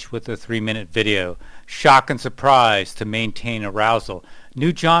 each with a 3-minute video, shock and surprise to maintain arousal,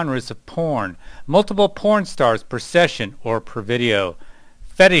 new genres of porn, multiple porn stars per session or per video,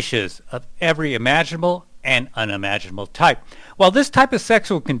 fetishes of every imaginable and unimaginable type. While this type of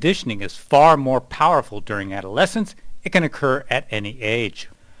sexual conditioning is far more powerful during adolescence, it can occur at any age.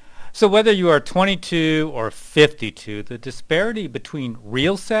 So whether you are 22 or 52, the disparity between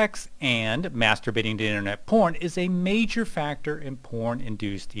real sex and masturbating to internet porn is a major factor in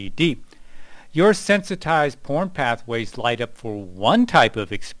porn-induced ED. Your sensitized porn pathways light up for one type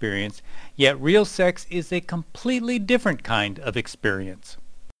of experience, yet real sex is a completely different kind of experience.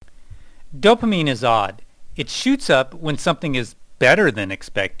 Dopamine is odd. It shoots up when something is better than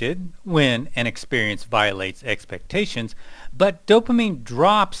expected, when an experience violates expectations, but dopamine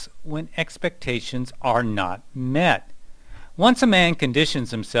drops when expectations are not met. Once a man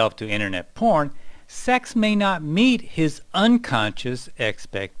conditions himself to internet porn, sex may not meet his unconscious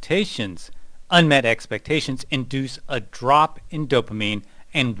expectations. Unmet expectations induce a drop in dopamine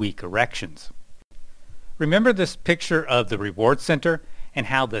and weak erections. Remember this picture of the reward center and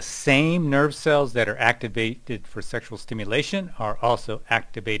how the same nerve cells that are activated for sexual stimulation are also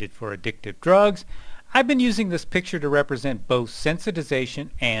activated for addictive drugs? I've been using this picture to represent both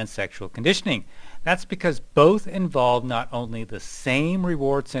sensitization and sexual conditioning. That's because both involve not only the same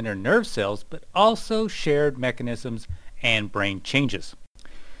reward center nerve cells, but also shared mechanisms and brain changes,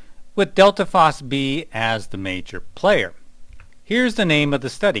 with delta phos-B as the major player. Here's the name of the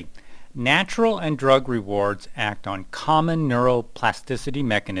study. Natural and drug rewards act on common neuroplasticity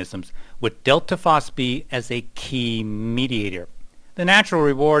mechanisms with delta phos-B as a key mediator. The natural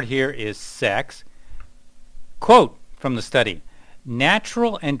reward here is sex. Quote from the study,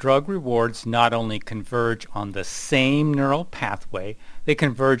 natural and drug rewards not only converge on the same neural pathway, they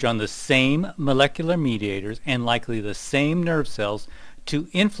converge on the same molecular mediators and likely the same nerve cells to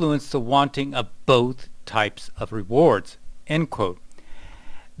influence the wanting of both types of rewards. End quote.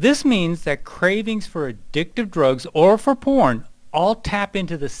 This means that cravings for addictive drugs or for porn all tap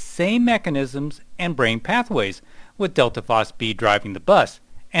into the same mechanisms and brain pathways, with delta phos-B driving the bus.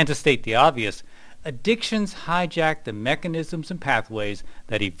 And to state the obvious, addictions hijack the mechanisms and pathways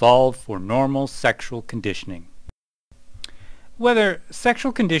that evolved for normal sexual conditioning. Whether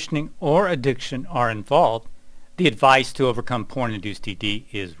sexual conditioning or addiction are involved, the advice to overcome porn-induced ED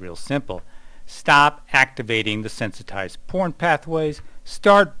is real simple. Stop activating the sensitized porn pathways,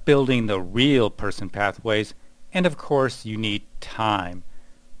 start building the real person pathways, and of course you need time.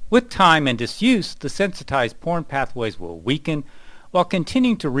 With time and disuse, the sensitized porn pathways will weaken, while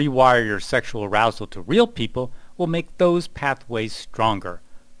continuing to rewire your sexual arousal to real people will make those pathways stronger.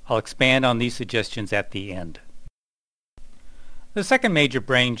 I'll expand on these suggestions at the end. The second major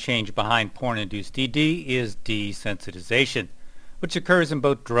brain change behind porn-induced DD is desensitization, which occurs in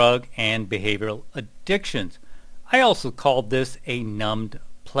both drug and behavioral addictions. I also called this a numbed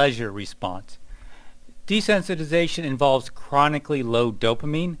pleasure response. Desensitization involves chronically low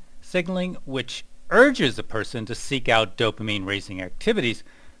dopamine signaling, which urges a person to seek out dopamine-raising activities,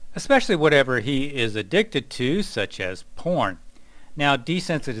 especially whatever he is addicted to, such as porn. Now,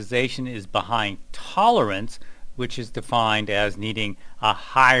 desensitization is behind tolerance, which is defined as needing a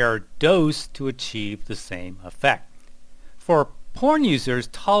higher dose to achieve the same effect. For porn users,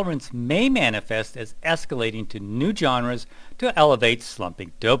 tolerance may manifest as escalating to new genres to elevate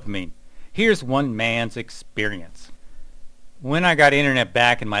slumping dopamine. Here's one man's experience. When I got internet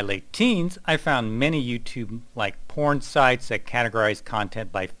back in my late teens, I found many YouTube-like porn sites that categorize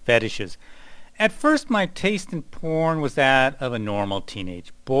content by fetishes. At first, my taste in porn was that of a normal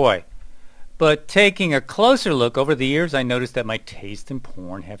teenage boy. But taking a closer look over the years, I noticed that my taste in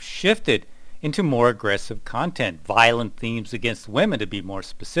porn have shifted into more aggressive content, violent themes against women to be more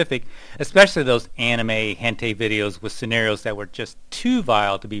specific, especially those anime hentai videos with scenarios that were just too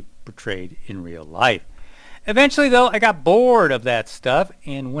vile to be portrayed in real life. Eventually, though, I got bored of that stuff,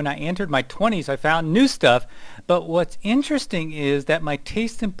 and when I entered my 20s, I found new stuff. But what's interesting is that my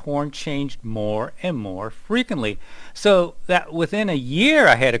taste in porn changed more and more frequently, so that within a year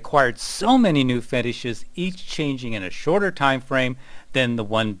I had acquired so many new fetishes, each changing in a shorter time frame than the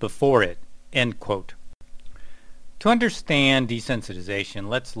one before it." End quote. To understand desensitization,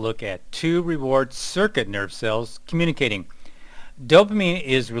 let's look at two reward circuit nerve cells communicating. Dopamine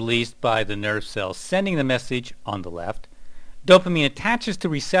is released by the nerve cell sending the message on the left. Dopamine attaches to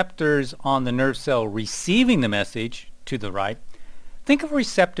receptors on the nerve cell receiving the message to the right. Think of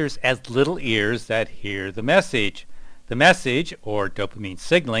receptors as little ears that hear the message. The message, or dopamine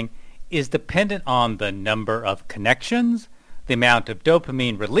signaling, is dependent on the number of connections, the amount of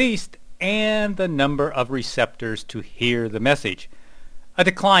dopamine released, and the number of receptors to hear the message. A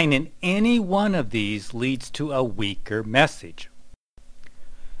decline in any one of these leads to a weaker message.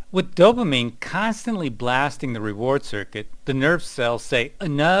 With dopamine constantly blasting the reward circuit, the nerve cells say,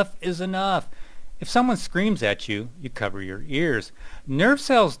 "Enough is enough." If someone screams at you, you cover your ears. Nerve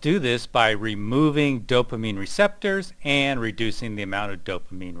cells do this by removing dopamine receptors and reducing the amount of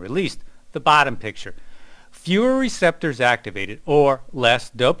dopamine released. The bottom picture. Fewer receptors activated, or less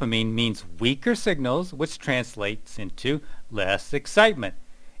dopamine, means weaker signals, which translates into less excitement.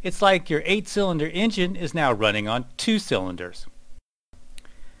 It's like your 8-cylinder engine is now running on 2 cylinders.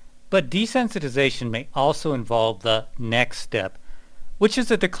 But desensitization may also involve the next step, which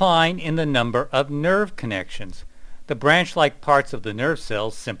is a decline in the number of nerve connections. The branch-like parts of the nerve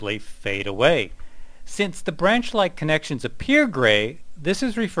cells simply fade away. Since the branch-like connections appear gray, this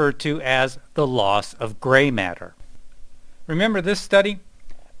is referred to as the loss of gray matter. Remember this study?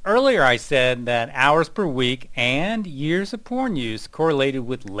 Earlier I said that hours per week and years of porn use correlated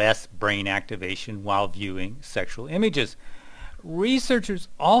with less brain activation while viewing sexual images. Researchers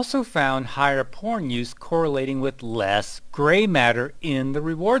also found higher porn use correlating with less gray matter in the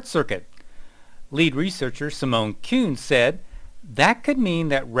reward circuit. Lead researcher Simone Kuhn said, "That could mean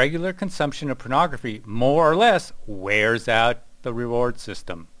that regular consumption of pornography more or less wears out the reward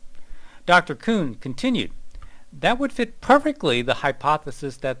system." Dr. Kuhn continued, "That would fit perfectly the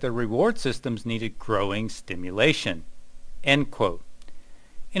hypothesis that the reward systems needed growing stimulation." End quote.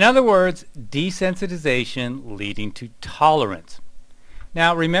 In other words, desensitization leading to tolerance.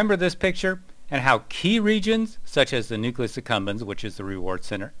 Now remember this picture and how key regions such as the nucleus accumbens, which is the reward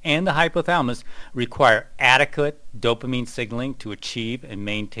center, and the hypothalamus require adequate dopamine signaling to achieve and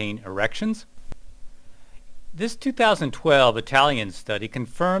maintain erections? This 2012 Italian study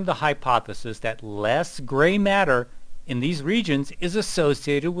confirmed the hypothesis that less gray matter in these regions is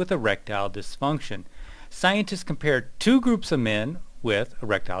associated with erectile dysfunction. Scientists compared two groups of men with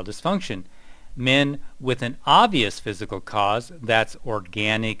erectile dysfunction. Men with an obvious physical cause, that's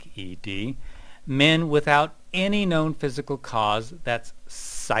organic ED. Men without any known physical cause, that's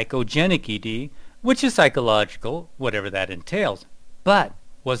psychogenic ED, which is psychological, whatever that entails. But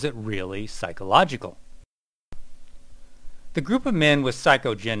was it really psychological? The group of men with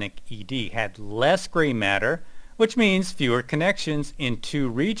psychogenic ED had less gray matter, which means fewer connections in two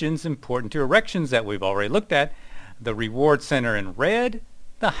regions important to erections that we've already looked at, the reward center in red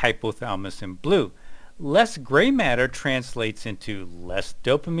the hypothalamus in blue. Less gray matter translates into less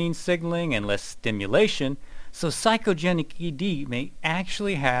dopamine signaling and less stimulation, so psychogenic ED may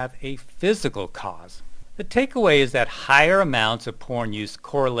actually have a physical cause. The takeaway is that higher amounts of porn use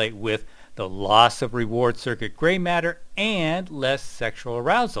correlate with the loss of reward circuit gray matter and less sexual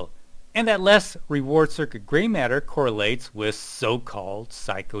arousal, and that less reward circuit gray matter correlates with so-called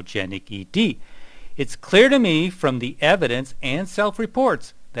psychogenic ED. It's clear to me from the evidence and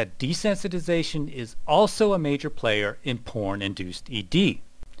self-reports that desensitization is also a major player in porn-induced ED.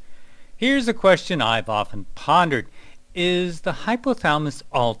 Here's a question I've often pondered. Is the hypothalamus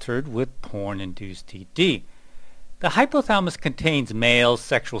altered with porn-induced ED? The hypothalamus contains male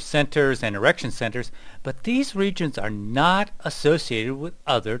sexual centers and erection centers, but these regions are not associated with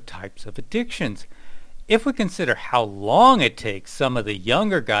other types of addictions. If we consider how long it takes some of the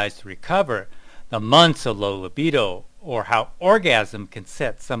younger guys to recover, the months of low libido, or how orgasm can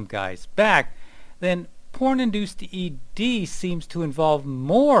set some guys back, then porn-induced ED seems to involve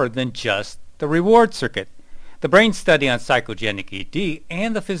more than just the reward circuit. The brain study on psychogenic ED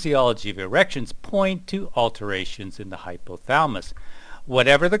and the physiology of erections point to alterations in the hypothalamus.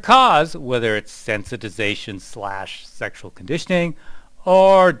 Whatever the cause, whether it's sensitization/sexual conditioning,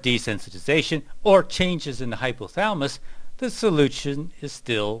 or desensitization, or changes in the hypothalamus, the solution is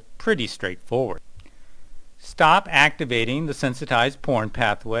still pretty straightforward. Stop activating the sensitized porn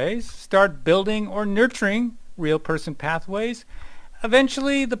pathways. Start building or nurturing real person pathways.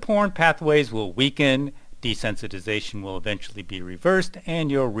 Eventually, the porn pathways will weaken, desensitization will eventually be reversed,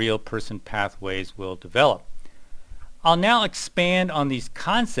 and your real person pathways will develop. I'll now expand on these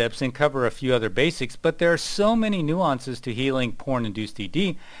concepts and cover a few other basics, but there are so many nuances to healing porn-induced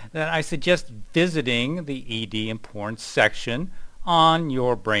ED that I suggest visiting the ED and porn section on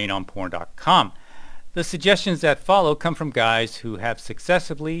yourbrainonporn.com. The suggestions that follow come from guys who have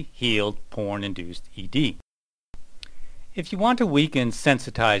successfully healed porn-induced ED. If you want to weaken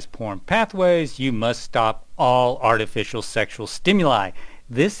sensitized porn pathways, you must stop all artificial sexual stimuli.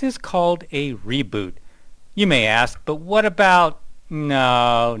 This is called a reboot. You may ask, but what about...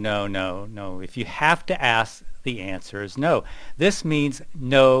 No. If you have to ask, the answer is no. This means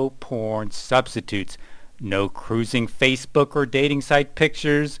no porn substitutes. No cruising Facebook or dating site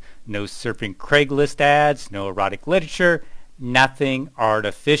pictures, no surfing Craigslist ads, no erotic literature, nothing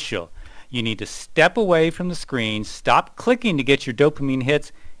artificial. You need to step away from the screen, stop clicking to get your dopamine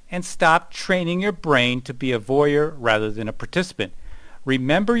hits, and stop training your brain to be a voyeur rather than a participant.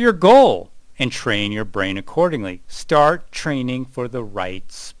 Remember your goal and train your brain accordingly. Start training for the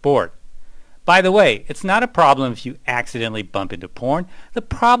right sport. By the way, it's not a problem if you accidentally bump into porn. The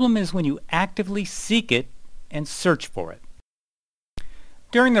problem is when you actively seek it and search for it.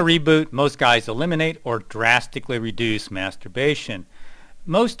 During the reboot, most guys eliminate or drastically reduce masturbation.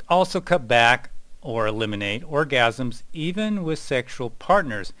 Most also cut back or eliminate orgasms even with sexual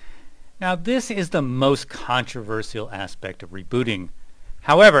partners. Now, this is the most controversial aspect of rebooting.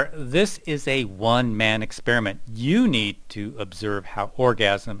 However, this is a one-man experiment. You need to observe how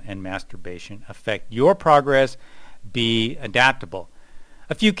orgasm and masturbation affect your progress. Be adaptable.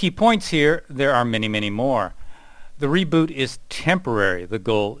 A few key points here. There are many, many more. The reboot is temporary. The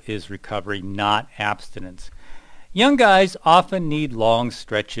goal is recovery, not abstinence. Young guys often need long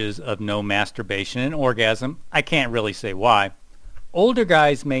stretches of no masturbation and orgasm. I can't really say why. Older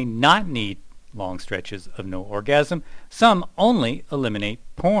guys may not need long stretches of no orgasm. Some only eliminate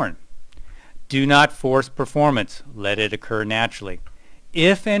porn. Do not force performance. Let it occur naturally.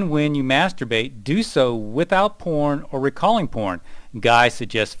 If and when you masturbate, do so without porn or recalling porn. Guys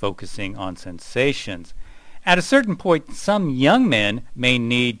suggest focusing on sensations. At a certain point, some young men may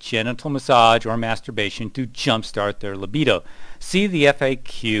need genital massage or masturbation to jumpstart their libido. See the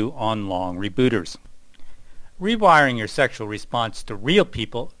FAQ on long rebooters. Rewiring your sexual response to real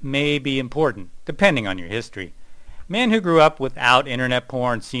people may be important, depending on your history. Men who grew up without internet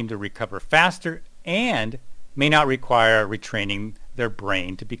porn seem to recover faster and may not require retraining their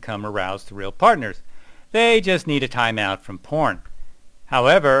brain to become aroused to real partners. They just need a timeout from porn.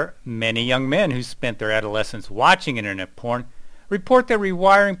 However, many young men who spent their adolescence watching internet porn report that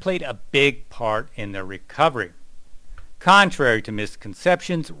rewiring played a big part in their recovery. Contrary to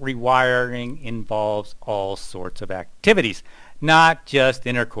misconceptions, rewiring involves all sorts of activities, not just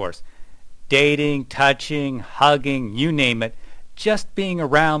intercourse. Dating, touching, hugging, you name it, just being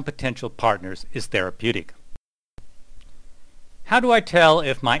around potential partners is therapeutic. How do I tell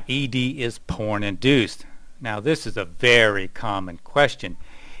if my ED is porn-induced? Now, this is a very common question.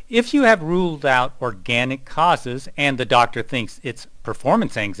 If you have ruled out organic causes and the doctor thinks it's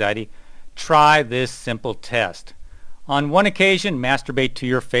performance anxiety, try this simple test. On one occasion, masturbate to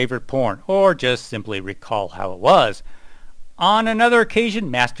your favorite porn, or just simply recall how it was. On another occasion,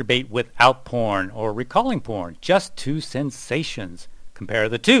 masturbate without porn or recalling porn, just two sensations. Compare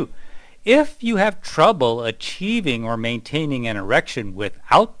the two. If you have trouble achieving or maintaining an erection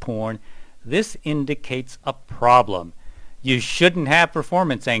without porn, this indicates a problem. You shouldn't have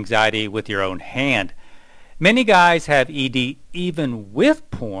performance anxiety with your own hand. Many guys have ED even with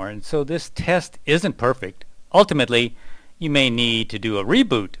porn, so this test isn't perfect. Ultimately, you may need to do a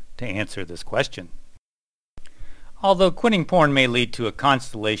reboot to answer this question. Although quitting porn may lead to a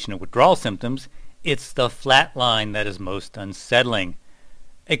constellation of withdrawal symptoms, it's the flat line that is most unsettling.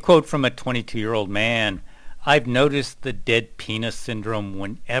 A quote from a 22-year-old man, "I've noticed the dead penis syndrome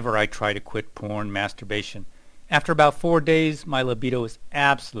whenever I try to quit porn masturbation. After about 4 days, my libido is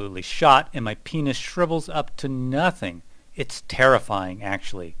absolutely shot and my penis shrivels up to nothing. It's terrifying,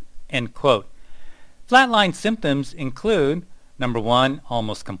 actually." End quote. Flatline symptoms include, number 1,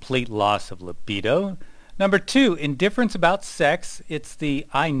 almost complete loss of libido. Number 2, indifference about sex. It's the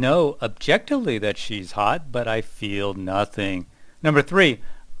I know objectively that she's hot, but I feel nothing. Number 3,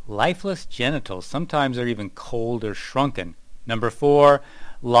 lifeless genitals. Sometimes they're even cold or shrunken. Number 4,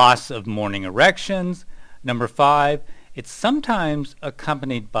 loss of morning erections. Number 5, it's sometimes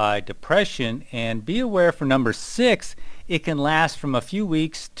accompanied by depression. And be aware for number 6, it can last from a few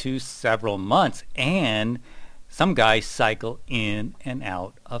weeks to several months. And some guys cycle in and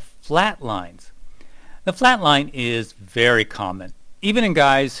out of flat lines. The flat line is very common, even in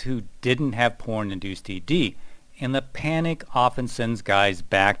guys who didn't have porn-induced ED, and the panic often sends guys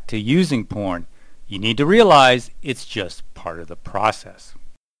back to using porn. You need to realize it's just part of the process.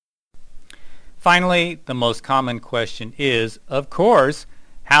 Finally, the most common question is, of course,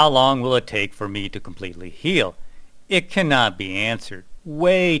 how long will it take for me to completely heal? It cannot be answered.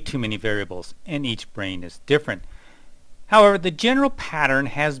 Way too many variables, and each brain is different. However, the general pattern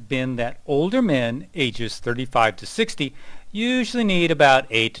has been that older men, ages 35 to 60, usually need about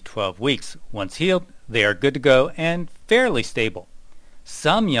 8 to 12 weeks. Once healed, they are good to go and fairly stable.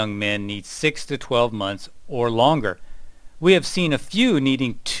 Some young men need 6 to 12 months or longer. We have seen a few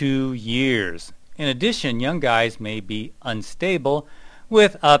needing 2 years. In addition, young guys may be unstable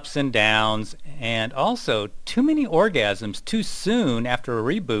with ups and downs, and also too many orgasms too soon after a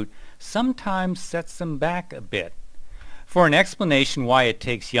reboot sometimes sets them back a bit. For an explanation why it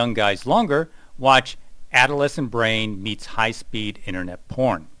takes young guys longer, watch Adolescent Brain Meets High-Speed Internet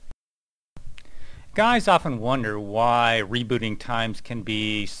Porn. Guys often wonder why rebooting times can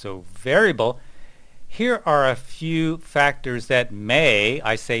be so variable. Here are a few factors that may,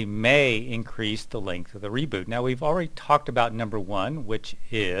 I say may, increase the length of the reboot. Now, we've already talked about number 1, which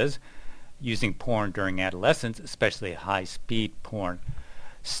is using porn during adolescence, especially high-speed porn.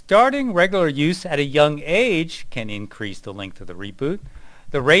 Starting regular use at a young age can increase the length of the reboot.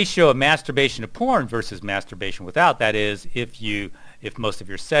 The ratio of masturbation to porn versus masturbation without, that is, if most of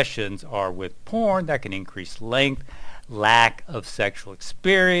your sessions are with porn, that can increase length. Lack of sexual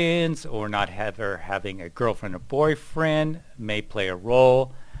experience or not having a girlfriend or boyfriend may play a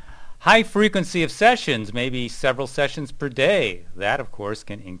role. High frequency of sessions, maybe several sessions per day. That, of course,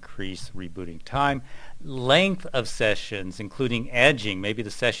 can increase rebooting time. Length of sessions, including edging. Maybe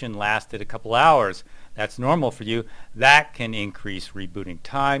the session lasted a couple hours. That's normal for you. That can increase rebooting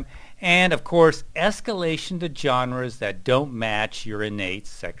time. And, of course, escalation to genres that don't match your innate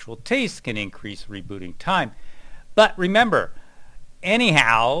sexual tastes can increase rebooting time. But remember,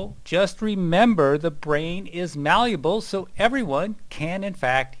 anyhow, just remember the brain is malleable, so everyone can, in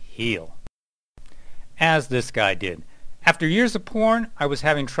fact, heal. As this guy did. After years of porn, I was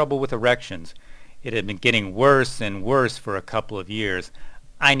having trouble with erections. It had been getting worse and worse for a couple of years.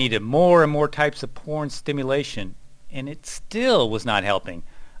 I needed more and more types of porn stimulation, and it still was not helping.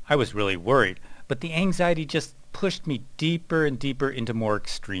 I was really worried, but the anxiety just pushed me deeper and deeper into more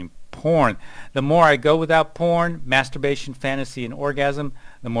extreme porn. The more I go without porn, masturbation, fantasy, and orgasm,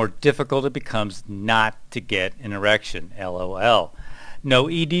 the more difficult it becomes not to get an erection. LOL. No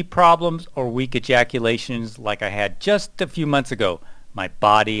ED problems or weak ejaculations like I had just a few months ago. My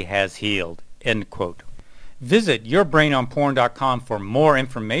body has healed. End quote. Visit yourbrainonporn.com for more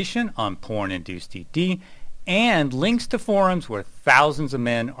information on porn-induced ED and links to forums where thousands of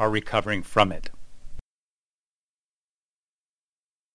men are recovering from it.